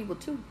to other people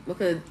too,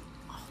 because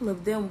all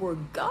of them were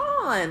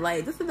gone.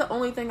 Like, this is the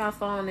only thing I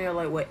saw in there,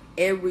 like, where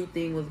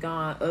everything was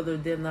gone other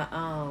than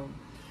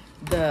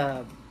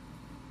the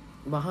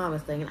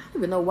Bahamas thing. And I don't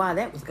even know why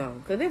that was gone,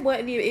 because it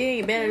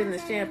ain't better than the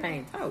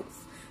champagne toast.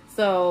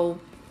 So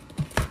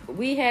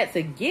we had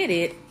to get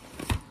it.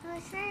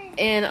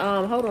 And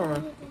hold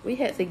on. We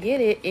had to get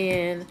it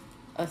in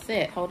a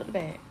set. Hold it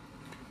back.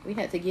 We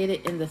had to get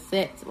it in the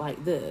set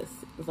like this.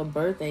 It was a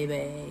birthday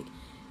bag.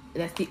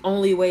 That's the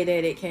only way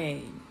that it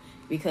came,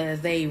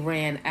 because they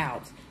ran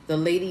out. The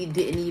lady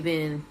didn't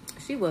even,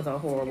 she was a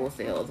horrible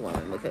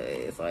saleswoman,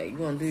 because like, you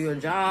want to do your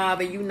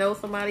job and you know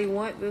somebody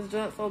want this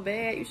junk so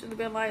bad, you should have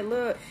been like,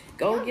 look,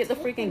 go get the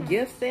freaking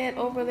gift set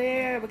over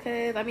there,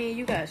 because I mean,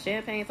 you got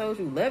champagne toast,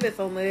 you love it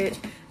so much.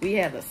 We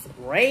have the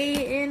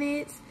spray in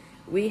it.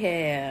 We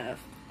have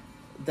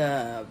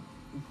the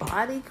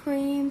body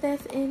cream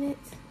that's in it.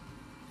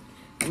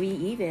 We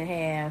even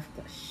have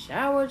the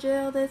shower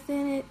gel that's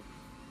in it.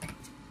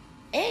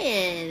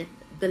 And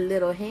the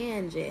little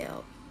hand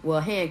gel. Well,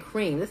 hand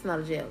cream. This is not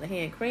a gel. The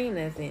hand cream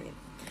that's in it.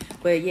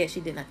 But yeah, she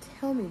did not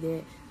tell me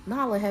that.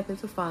 Nala happened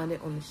to find it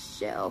on the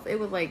shelf. It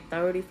was like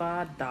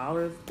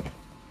 $35.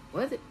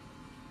 Was it?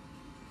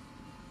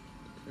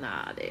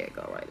 Nah, there you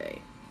go right there.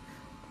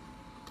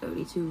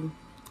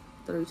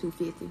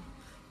 32.50.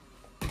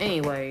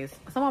 Anyways,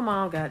 so my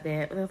mom got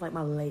that. It was like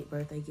my late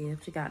birthday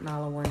gift. She got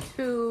Nala one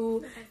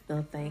too.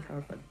 Don't thank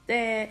her for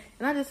that.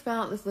 And I just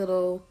found this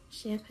little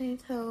champagne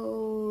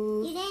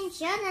toast. You didn't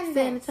show them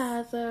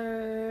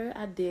sanitizer.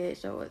 I did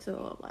show it to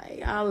them.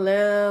 Like, I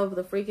love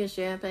the freaking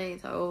champagne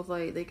toast.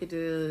 Like, they could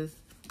just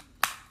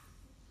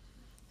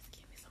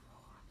give me some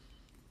more.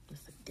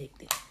 It's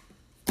addicting.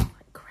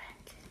 Like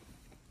crack.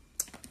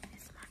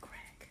 It's my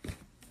crack.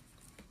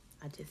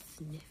 I just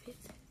sniff it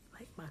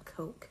like my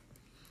Coke.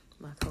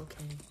 My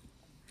cocaine.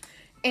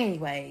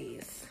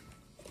 Anyways.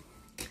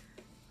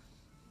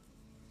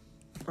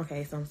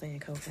 Okay, so I'm saying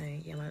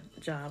cocaine. Yeah, my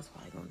job's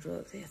probably gonna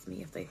drug test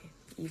me if they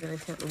even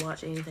attempt to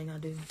watch anything I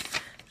do.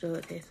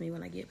 Drug test me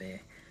when I get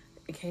back.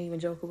 I can't even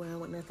joke around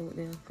with nothing with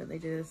them because they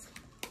just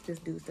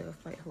do stuff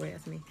like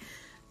harass me.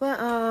 But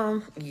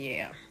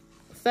yeah.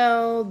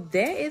 So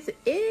that is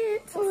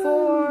it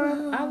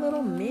for our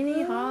little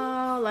mini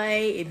haul.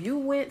 Like, if you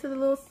went to the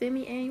little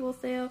semi-annual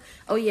sale,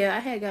 oh yeah, I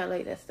had got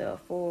like that stuff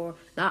for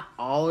not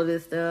all of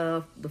this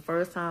stuff. The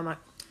first time I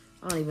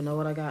don't even know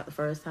what I got the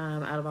first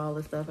time out of all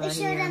this stuff out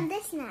here. We show them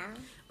this now.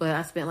 But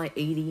I spent like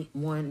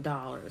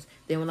 $81.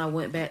 Then when I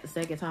went back the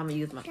second time I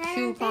used my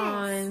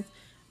coupons,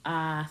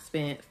 I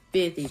spent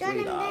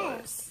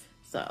 $53.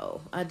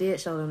 So I did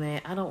show them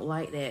that. I don't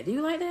like that. Do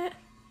you like that?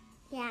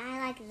 Yeah,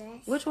 I like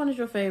this. Which one is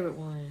your favorite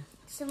one?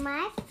 So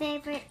my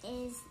favorite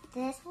is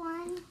this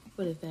one.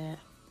 What is that?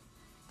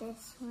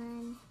 This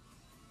one.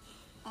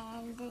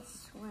 And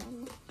this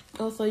one.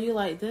 Oh, so you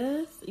like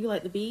this? You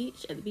like the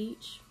beach? At the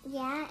beach?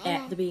 Yeah.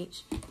 At the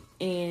beach.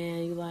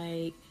 And you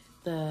like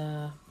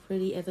the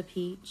pretty as a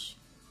peach.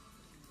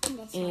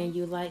 And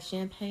you like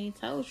champagne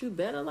toast. You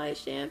better like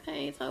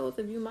champagne toast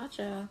if you my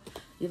child.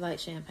 You like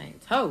champagne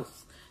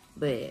toast.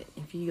 But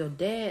if you're your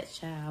dad's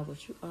child,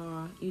 which you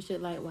are, you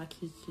should like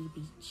Waikiki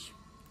Beach.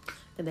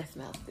 And that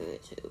smells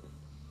good too.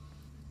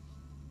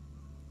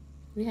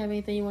 You have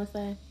anything you want to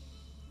say?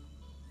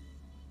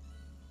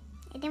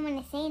 I didn't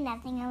want to say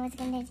nothing. I was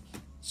going to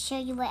show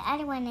you what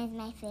other one is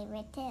my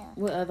favorite too.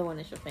 What other one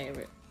is your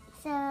favorite?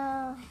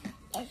 So,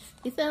 it's...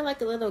 You sound like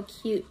a little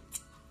cute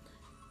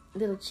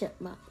little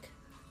chipmunk.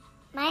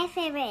 My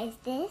favorite is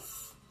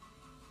this.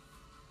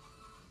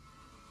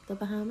 The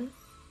Bahamas?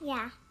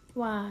 Yeah.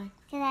 Why?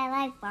 Because I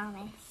like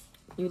Bahamas.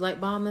 You like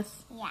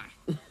Bahamas? Yeah.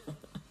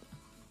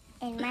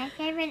 And my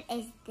favorite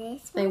is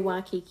this Say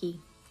one. Waikiki.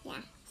 Yeah.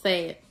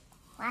 Say it.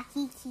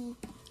 Waikiki.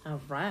 All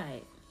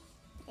right.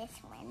 This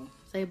one.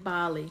 Say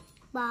Bali.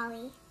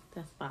 Bali.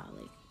 That's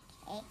Bali.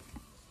 Okay.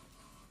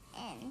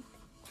 And...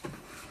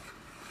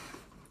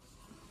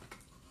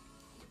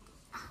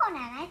 hold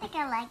on. I think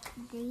I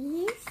like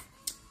these.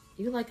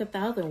 You like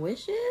 1,000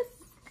 wishes?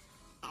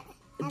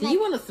 Do like...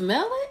 you want to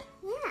smell it?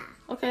 Yeah.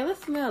 Okay,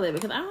 let's smell it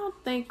because I don't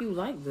think you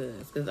like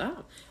this. Because I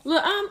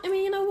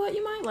mean, you know what?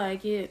 You might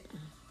like it.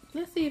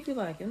 Let's see if you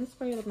like it. Let's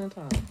spray it up on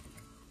top.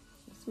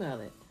 Smell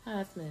it. How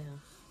it smell?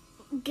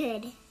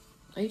 Good.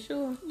 Are you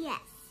sure? Yes.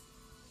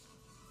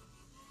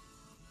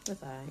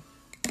 That's alright.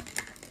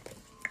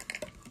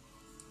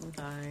 That's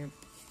alright.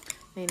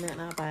 Ain't nothing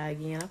I'll buy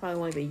again. I probably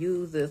won't even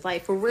use this.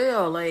 Like, for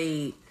real.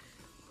 Like,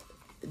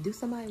 do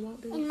somebody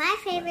want this? And my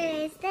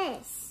favorite is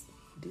this.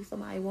 Do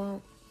somebody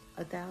want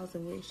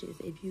 1,000 wishes?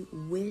 If you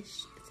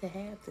wish to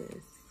have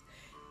this,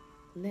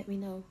 let me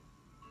know.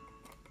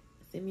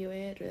 Send me your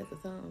address or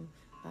something.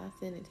 I'll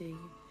send it to you.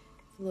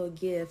 It's a little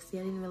gift. See,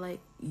 I didn't even like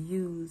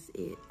use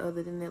it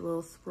other than that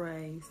little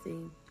spray.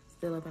 See,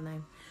 still up her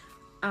name.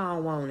 I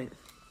don't want it.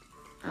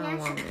 I don't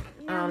want it.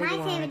 No, my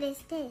favorite is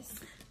this.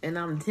 And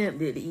I'm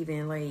tempted to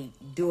even like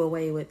do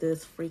away with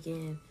this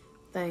freaking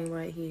thing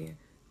right here.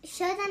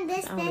 Show them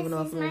this. I don't even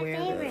know if This I'm is my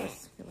wearing favorite.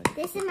 this.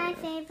 This is my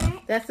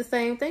favorite. That's the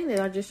same thing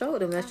that I just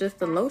showed them. That's just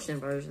the lotion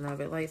version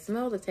of it. Like,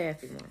 smell the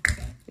taffy one.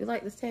 You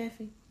like this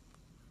taffy?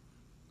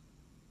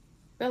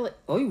 Bella,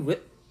 oh, you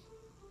whip.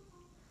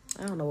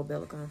 I don't know where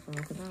Bella comes from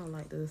because I don't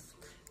like this.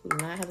 We do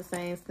not have the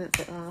same sense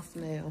of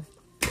smell.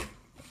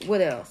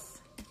 What else?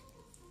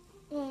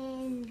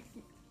 And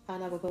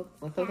Pineapple,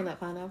 coconut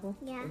pineapple?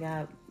 Yeah. You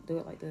gotta do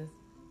it like this.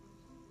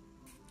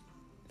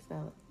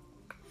 Smell it.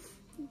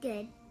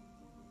 good.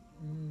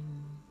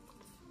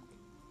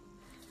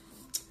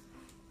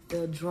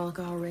 Feel drunk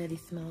already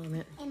smelling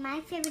it. And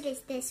my favorite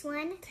is this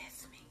one.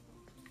 That's me.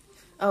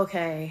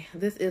 Okay,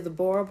 this is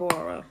Bora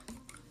Bora.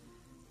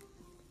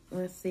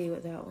 Let's see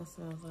what that one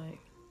smells like.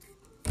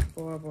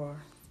 Bora Bora.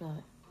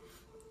 Smell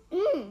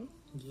it.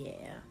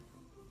 Yeah.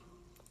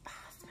 Ah,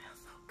 it smells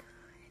so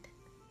good.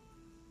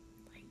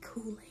 Like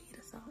Kool-Aid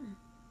or something.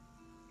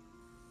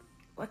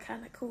 What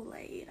kind of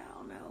Kool-Aid? I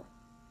don't know.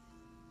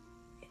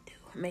 It do.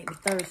 It make me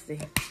thirsty.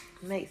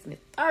 It makes me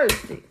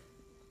thirsty.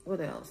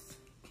 What else?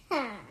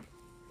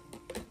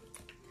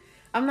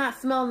 I'm not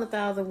smelling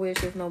 1,000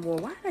 wishes no more.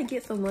 Why did I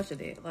get so much of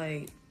that?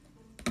 Like,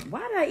 why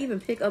did I even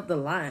pick up the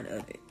line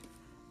of it?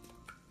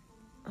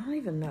 I don't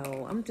even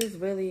know. I'm just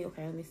really...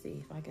 Okay, let me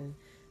see if I can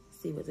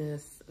see what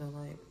this smells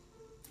like.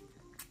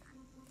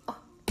 Oh.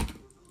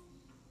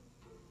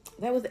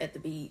 That was at the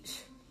beach.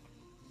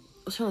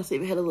 was trying to see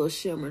if it had a little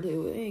shimmer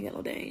to it. It ain't got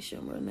no dang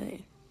shimmer in there.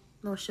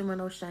 No shimmer,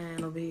 no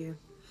shine over here.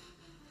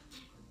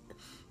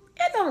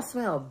 It don't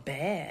smell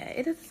bad.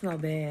 It doesn't smell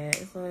bad.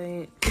 It's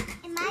like,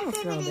 and my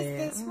favorite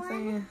is this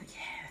one.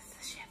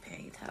 Yes,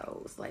 champagne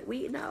toast. Like,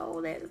 we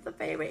know that it's the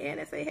favorite, and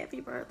it say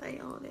happy birthday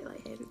on it.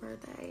 Like, happy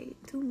birthday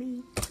to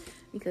me.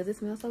 Because it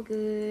smells so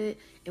good.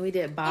 And we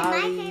did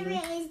Bali. And my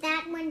favorite is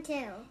that one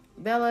too.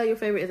 Bella, your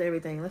favorite is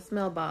everything. Let's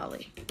smell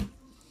Bali.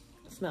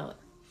 Smell it.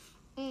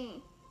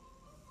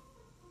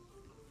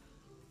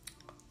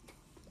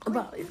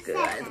 Bali's good.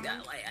 It's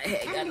got like I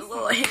had got a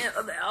little hint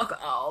of the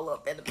alcohol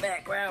up in the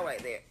background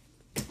right there.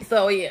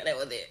 So yeah, that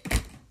was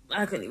it.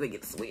 I couldn't even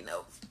get the sweet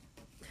notes.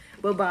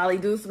 But Bali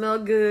do smell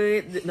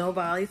good. No,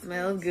 Bali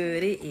smells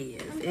good. It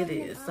is. It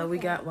is. So we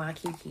got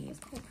Waikiki.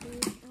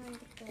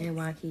 And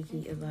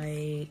Waikiki is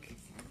like,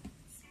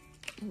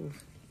 ooh.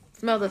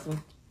 Smell this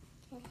one.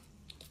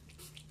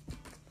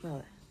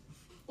 Smell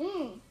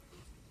it.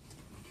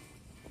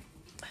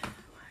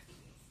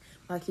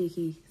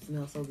 Waikiki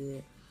smells so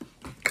good.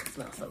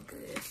 Smells so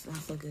good.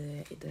 Smells so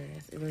good. It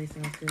does. It really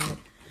smells good.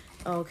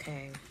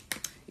 Okay.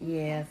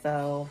 Yeah,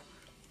 so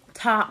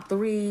top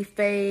 3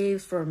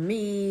 faves for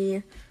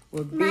me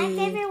would be... My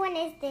favorite one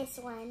is this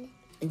one.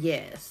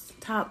 Yes.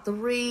 Top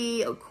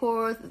 3, of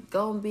course, is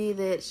going to be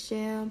that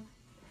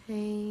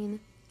champagne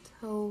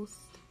toast.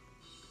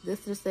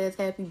 This just says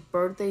happy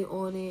birthday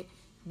on it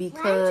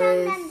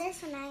because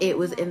it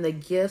was in the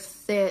gift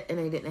set and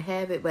they didn't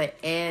have it, but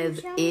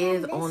as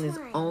is on its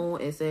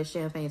own, it says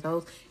champagne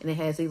toast and it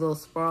has these little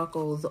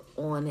sparkles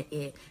on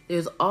it.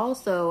 There's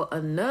also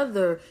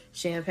another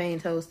champagne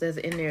toast that's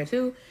in there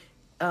too.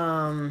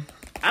 I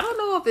don't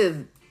know if it's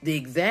the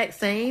exact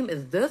same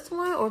as this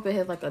one or if it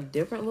has like a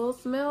different little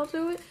smell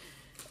to it.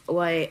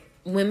 Like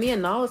when me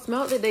and Nala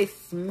smelled it, they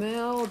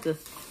smell the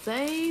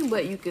same,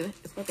 but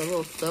it's like a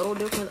little subtle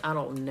difference. I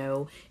don't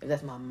know if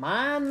that's my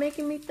mind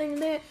making me think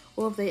that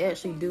or if they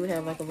actually do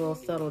have like a little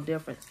subtle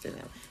difference to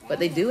them. But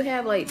they do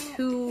have like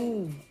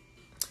 2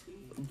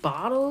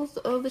 bottles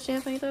of the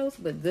champagne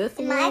toast, but this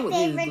one with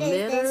these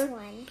glitter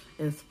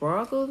and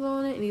sparkles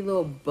on it and these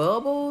little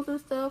bubbles and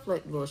stuff,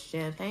 like little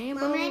champagne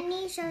bubbles. Let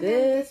me show them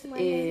this one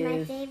is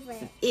my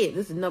favorite.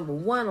 This is number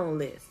 1 on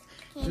the list.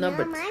 Okay,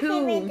 number my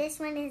 2, favorite, this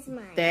one is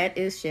mine. That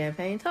is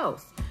champagne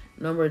toast.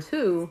 Number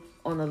 2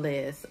 on the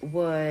list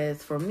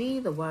was, for me,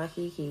 the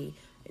Waikiki.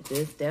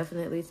 This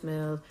definitely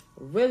smells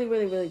really,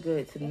 really, really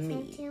good to me.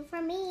 Number 2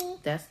 for me.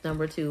 That's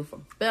number 2 for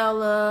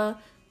Bella,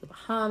 the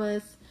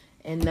Bahamas.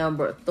 And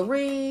number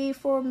 3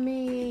 for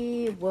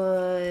me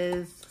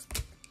was...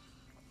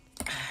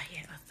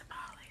 that's the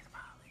Bali.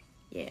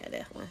 Yeah,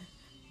 that one.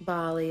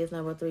 Bali is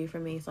number 3 for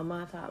me. So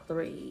my top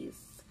 3s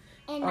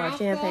are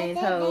champagne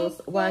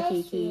toast,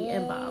 Waikiki,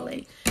 and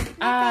Bali.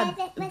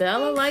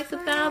 Bella likes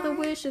 1,000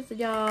 wishes,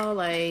 y'all.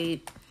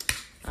 Like,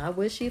 I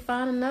wish she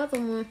find another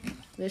one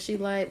that she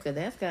like, because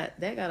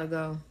that gotta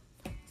go.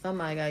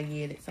 Somebody gotta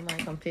get it.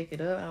 Somebody come pick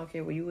it up. I don't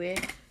care where you at.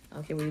 I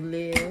don't care where you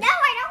live. No,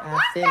 I don't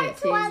want that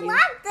too. I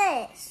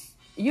love this.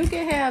 You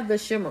can have the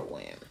shimmer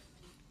one.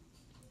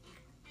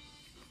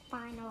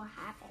 Fine, I'll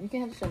have it. You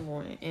can have the shimmer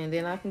one, and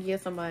then I can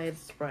get somebody to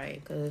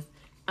spray because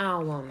I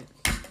don't want it.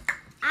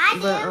 I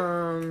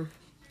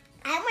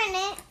want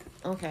it.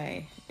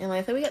 Okay, and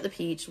like I said, we got the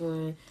peach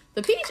one.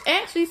 The peach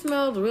actually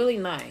smells really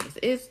nice.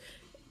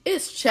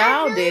 It's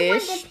childish. I really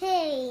want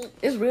the peach.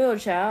 It's real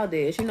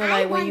childish. You know,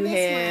 like when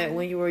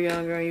you were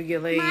younger and you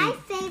get like my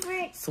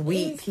favorite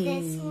sweet is pea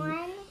this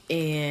one.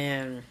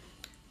 And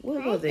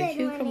what was it?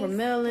 Cucumber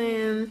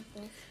melon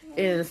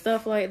and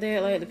stuff like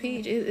that. Like the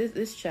peach,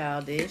 it's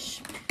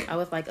childish. I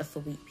was like a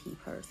sweet pea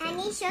person. I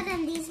need to show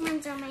them these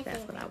ones are my favorite.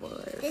 That's what I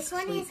was. This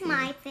one is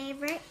my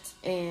favorite.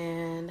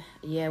 And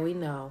yeah, we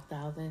know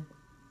 1,000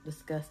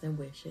 disgusting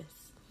wishes.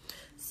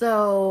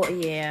 So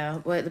yeah,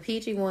 but the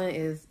peachy one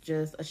is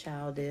just a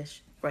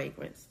childish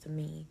fragrance to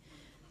me.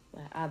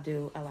 But I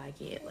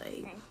like it.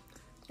 Like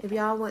if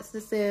y'all wants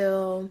to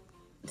sell,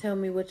 tell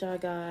me what y'all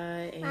got.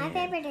 And my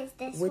favorite is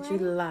this what you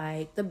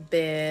like the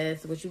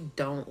best, what you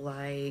don't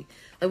like.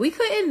 Like we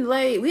couldn't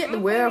we had to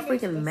wear a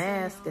freaking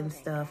mask and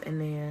stuff in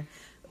there.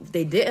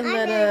 They didn't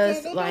let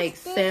us like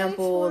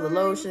sample the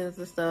lotions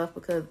and stuff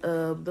because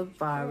of the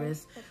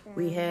virus.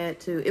 We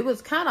had to. It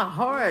was kind of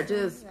hard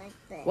just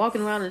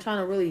walking around and trying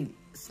to really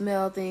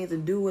smell things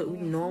and do what we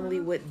normally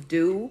would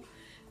do.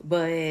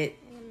 But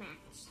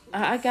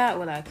I got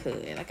what I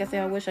could. Like I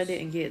said, I wish I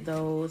didn't get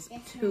those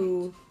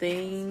 2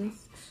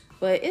 things.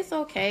 But it's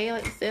okay.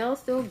 Like, the sale's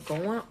still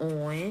going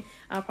on.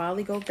 I'll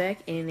probably go back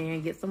in there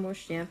and get some more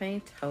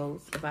champagne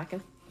toast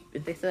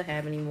if they still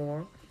have any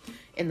more.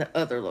 In the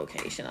other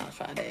location, I'll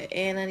try that.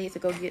 And I need to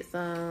go get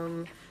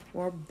some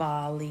more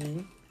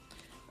Bali.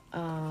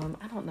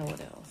 I don't know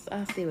what else.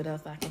 I'll see what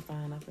else I can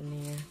find up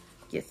in there.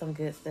 Get some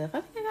good stuff.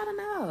 I think I got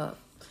enough.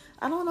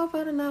 I don't know if I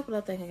got enough, but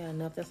I think I got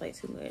enough. That's like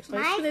too much.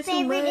 Like, my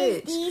favorite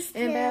is these 2.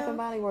 And Bath and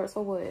Body Works,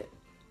 so what?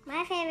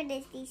 My favorite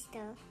is these 2.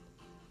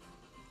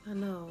 I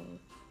know.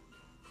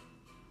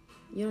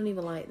 You don't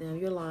even like them.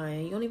 You're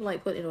lying. You don't even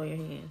like putting it on your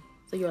hand.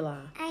 So you're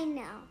lying. I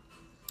know.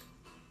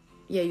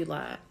 Yeah, you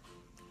lied.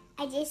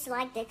 I just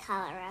like the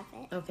color of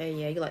it. Okay,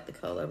 yeah, you like the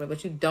color of it,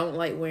 but you don't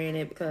like wearing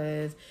it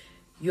because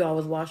you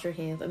always wash your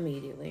hands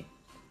immediately.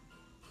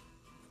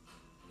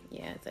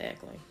 Yeah,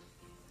 exactly.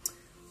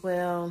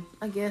 Well,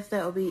 I guess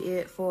that will be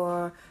it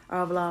for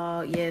our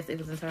vlog. Yes, it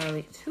was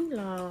entirely too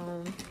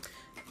long.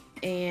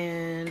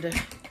 And,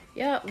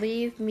 yeah,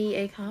 leave me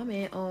a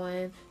comment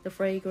on the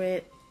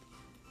fragrance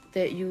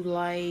that you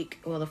like,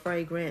 or the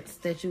fragrance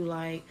that you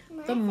like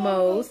the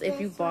most, if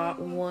you bought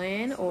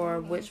one,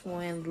 or which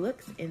one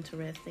looks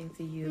interesting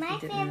to you if you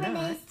did not. My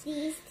favorite is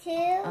these two.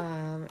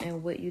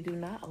 And what you do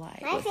not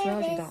like, what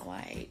smells you don't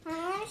like.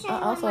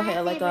 I also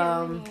had like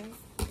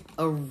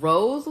a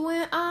rose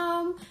one.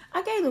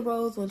 I gave the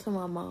rose one to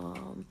my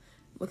mom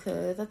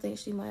because I think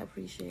she might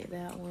appreciate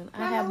that one.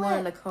 Mama, I have one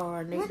in the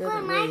car. Nick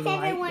doesn't really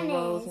like the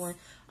rose one.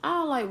 I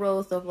don't like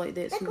rose stuff like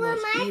that too much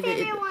either. It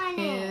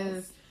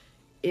depends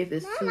if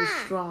it's too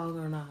strong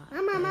or not.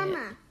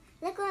 Mama,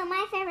 look what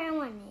my favorite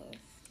one is.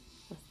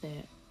 What's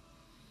that?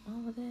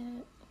 Oh,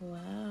 that.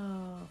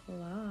 Wow,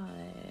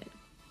 flight.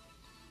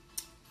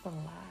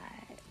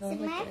 So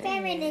my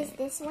favorite is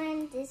this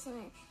one, this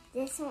one,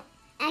 this one.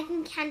 I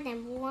can count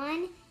them.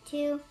 1,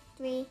 2,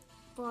 3,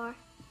 4,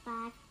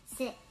 5,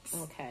 6.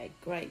 Okay,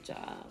 great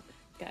job.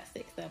 Got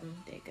 6 of them.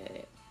 They're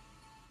good.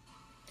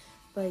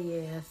 But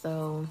yeah,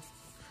 so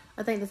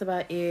I think that's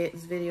about it.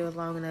 This video is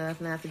long enough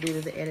now to do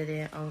the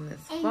editing on this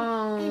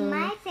phone. And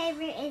my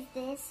favorite is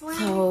this one.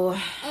 So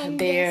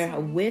bear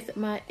with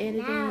my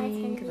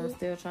editing because I'm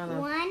still trying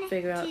to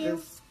figure out this. 1,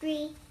 2,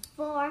 3,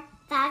 4,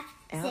 5,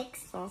 6,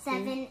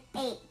 7,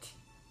 8.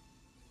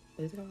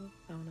 Is it all?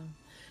 I don't know.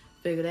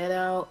 Figure that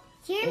out.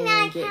 You're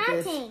not get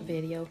counting. This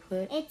video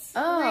put it's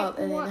up,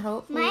 and then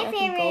hopefully I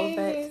can go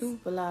back to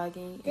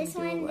vlogging and this do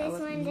one, what I this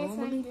was one,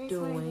 normally this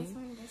doing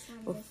one,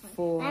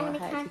 before I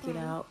had to get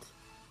out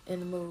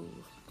and move.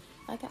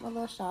 I got my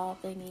little shawl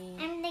thingy.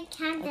 I'm gonna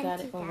count them. I got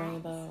it from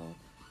Rainbow.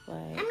 Like,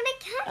 I'm gonna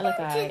count I look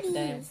them alright to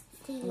today.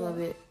 these. A little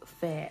bit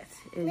fat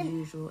as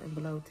usual and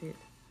bloated.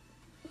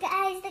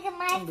 Guys, look at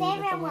my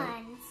favorite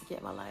ones.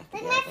 Get my life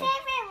together. together. Look at my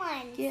favorite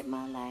ones. Get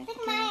my life look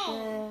together.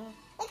 Mine.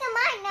 Look at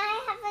mine. Now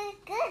I have the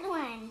good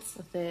ones.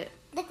 What's that?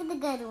 Look at the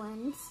good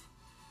ones.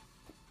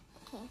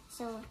 Okay,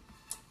 so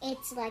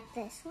it's like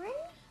this one.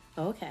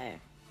 Okay.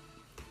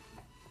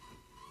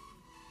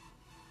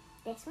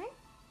 This one.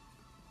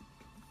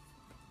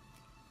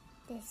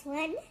 This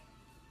one.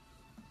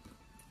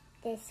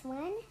 This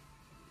one.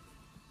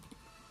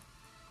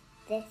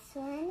 This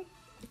one.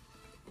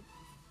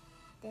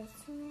 This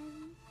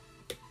one.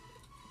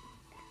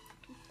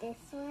 This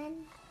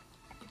one.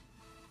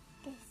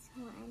 This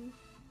one.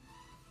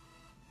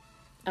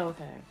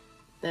 Okay.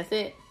 That's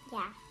it?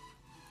 Yeah.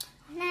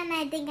 And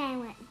I think I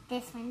want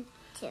this one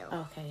too.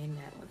 Okay, and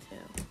that one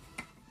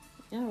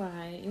too.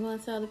 Alright. You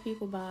want to tell the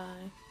people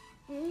bye?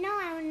 No,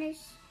 I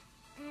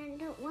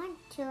don't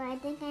want to. I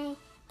think I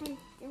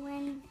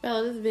want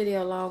Bella, this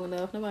video long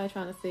enough. Nobody's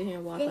trying to sit here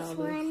and watch all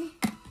this.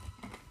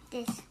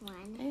 This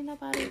one. Ain't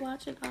nobody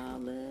watching all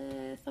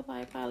this.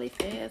 Somebody probably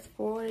fast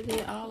forwarded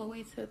it all the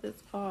way to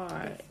this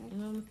part. You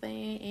know what I'm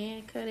saying?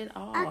 And cut it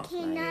off.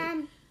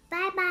 Okay,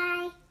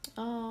 bye-bye.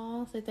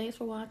 Oh, say thanks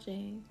for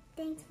watching.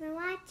 Thanks for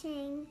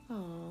watching.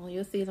 Oh,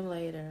 you'll see them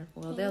later.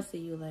 Well, they'll see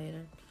you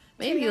later.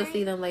 Maybe you'll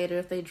see them later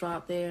if they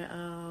drop their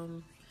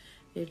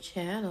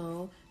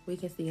channel. We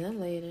can see them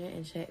later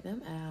and check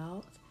them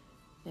out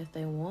if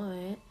they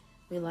want.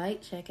 We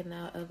like checking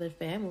out other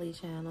family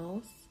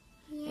channels.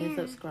 Yeah. And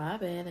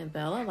subscribing, and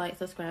Bella likes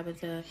subscribing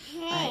to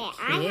I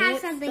have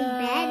something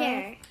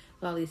better.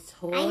 All these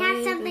toys. I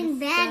have something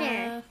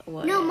better.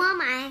 What? No,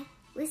 Mama, I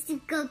was to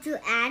go to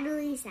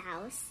Adley's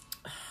house.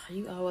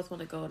 You always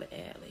want to go to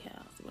Adley's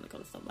house. You want to go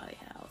to somebody's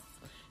house.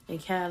 And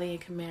Callie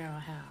and Camaro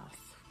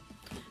house.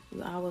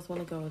 You always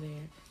want to go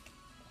there.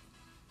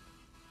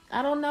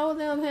 I don't know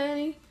them,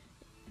 honey.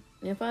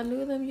 If I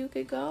knew them, you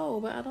could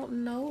go, but I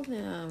don't know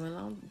them, and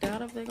I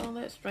doubt if they're gonna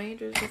let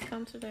strangers just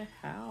come to their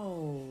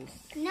house.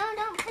 No,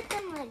 don't put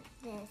them like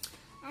this.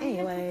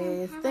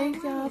 Anyways,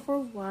 thank y'all for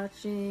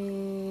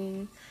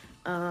watching.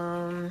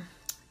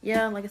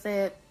 Yeah, like I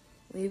said,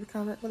 leave a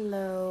comment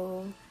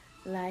below,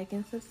 like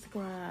and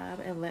subscribe,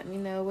 and let me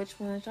know which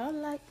ones y'all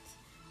liked.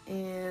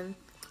 And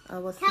I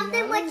will see y'all later.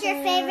 Tell them what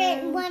your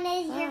favorite one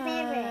is. Bye. Your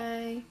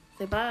favorite.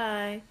 Say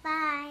bye.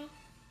 Bye.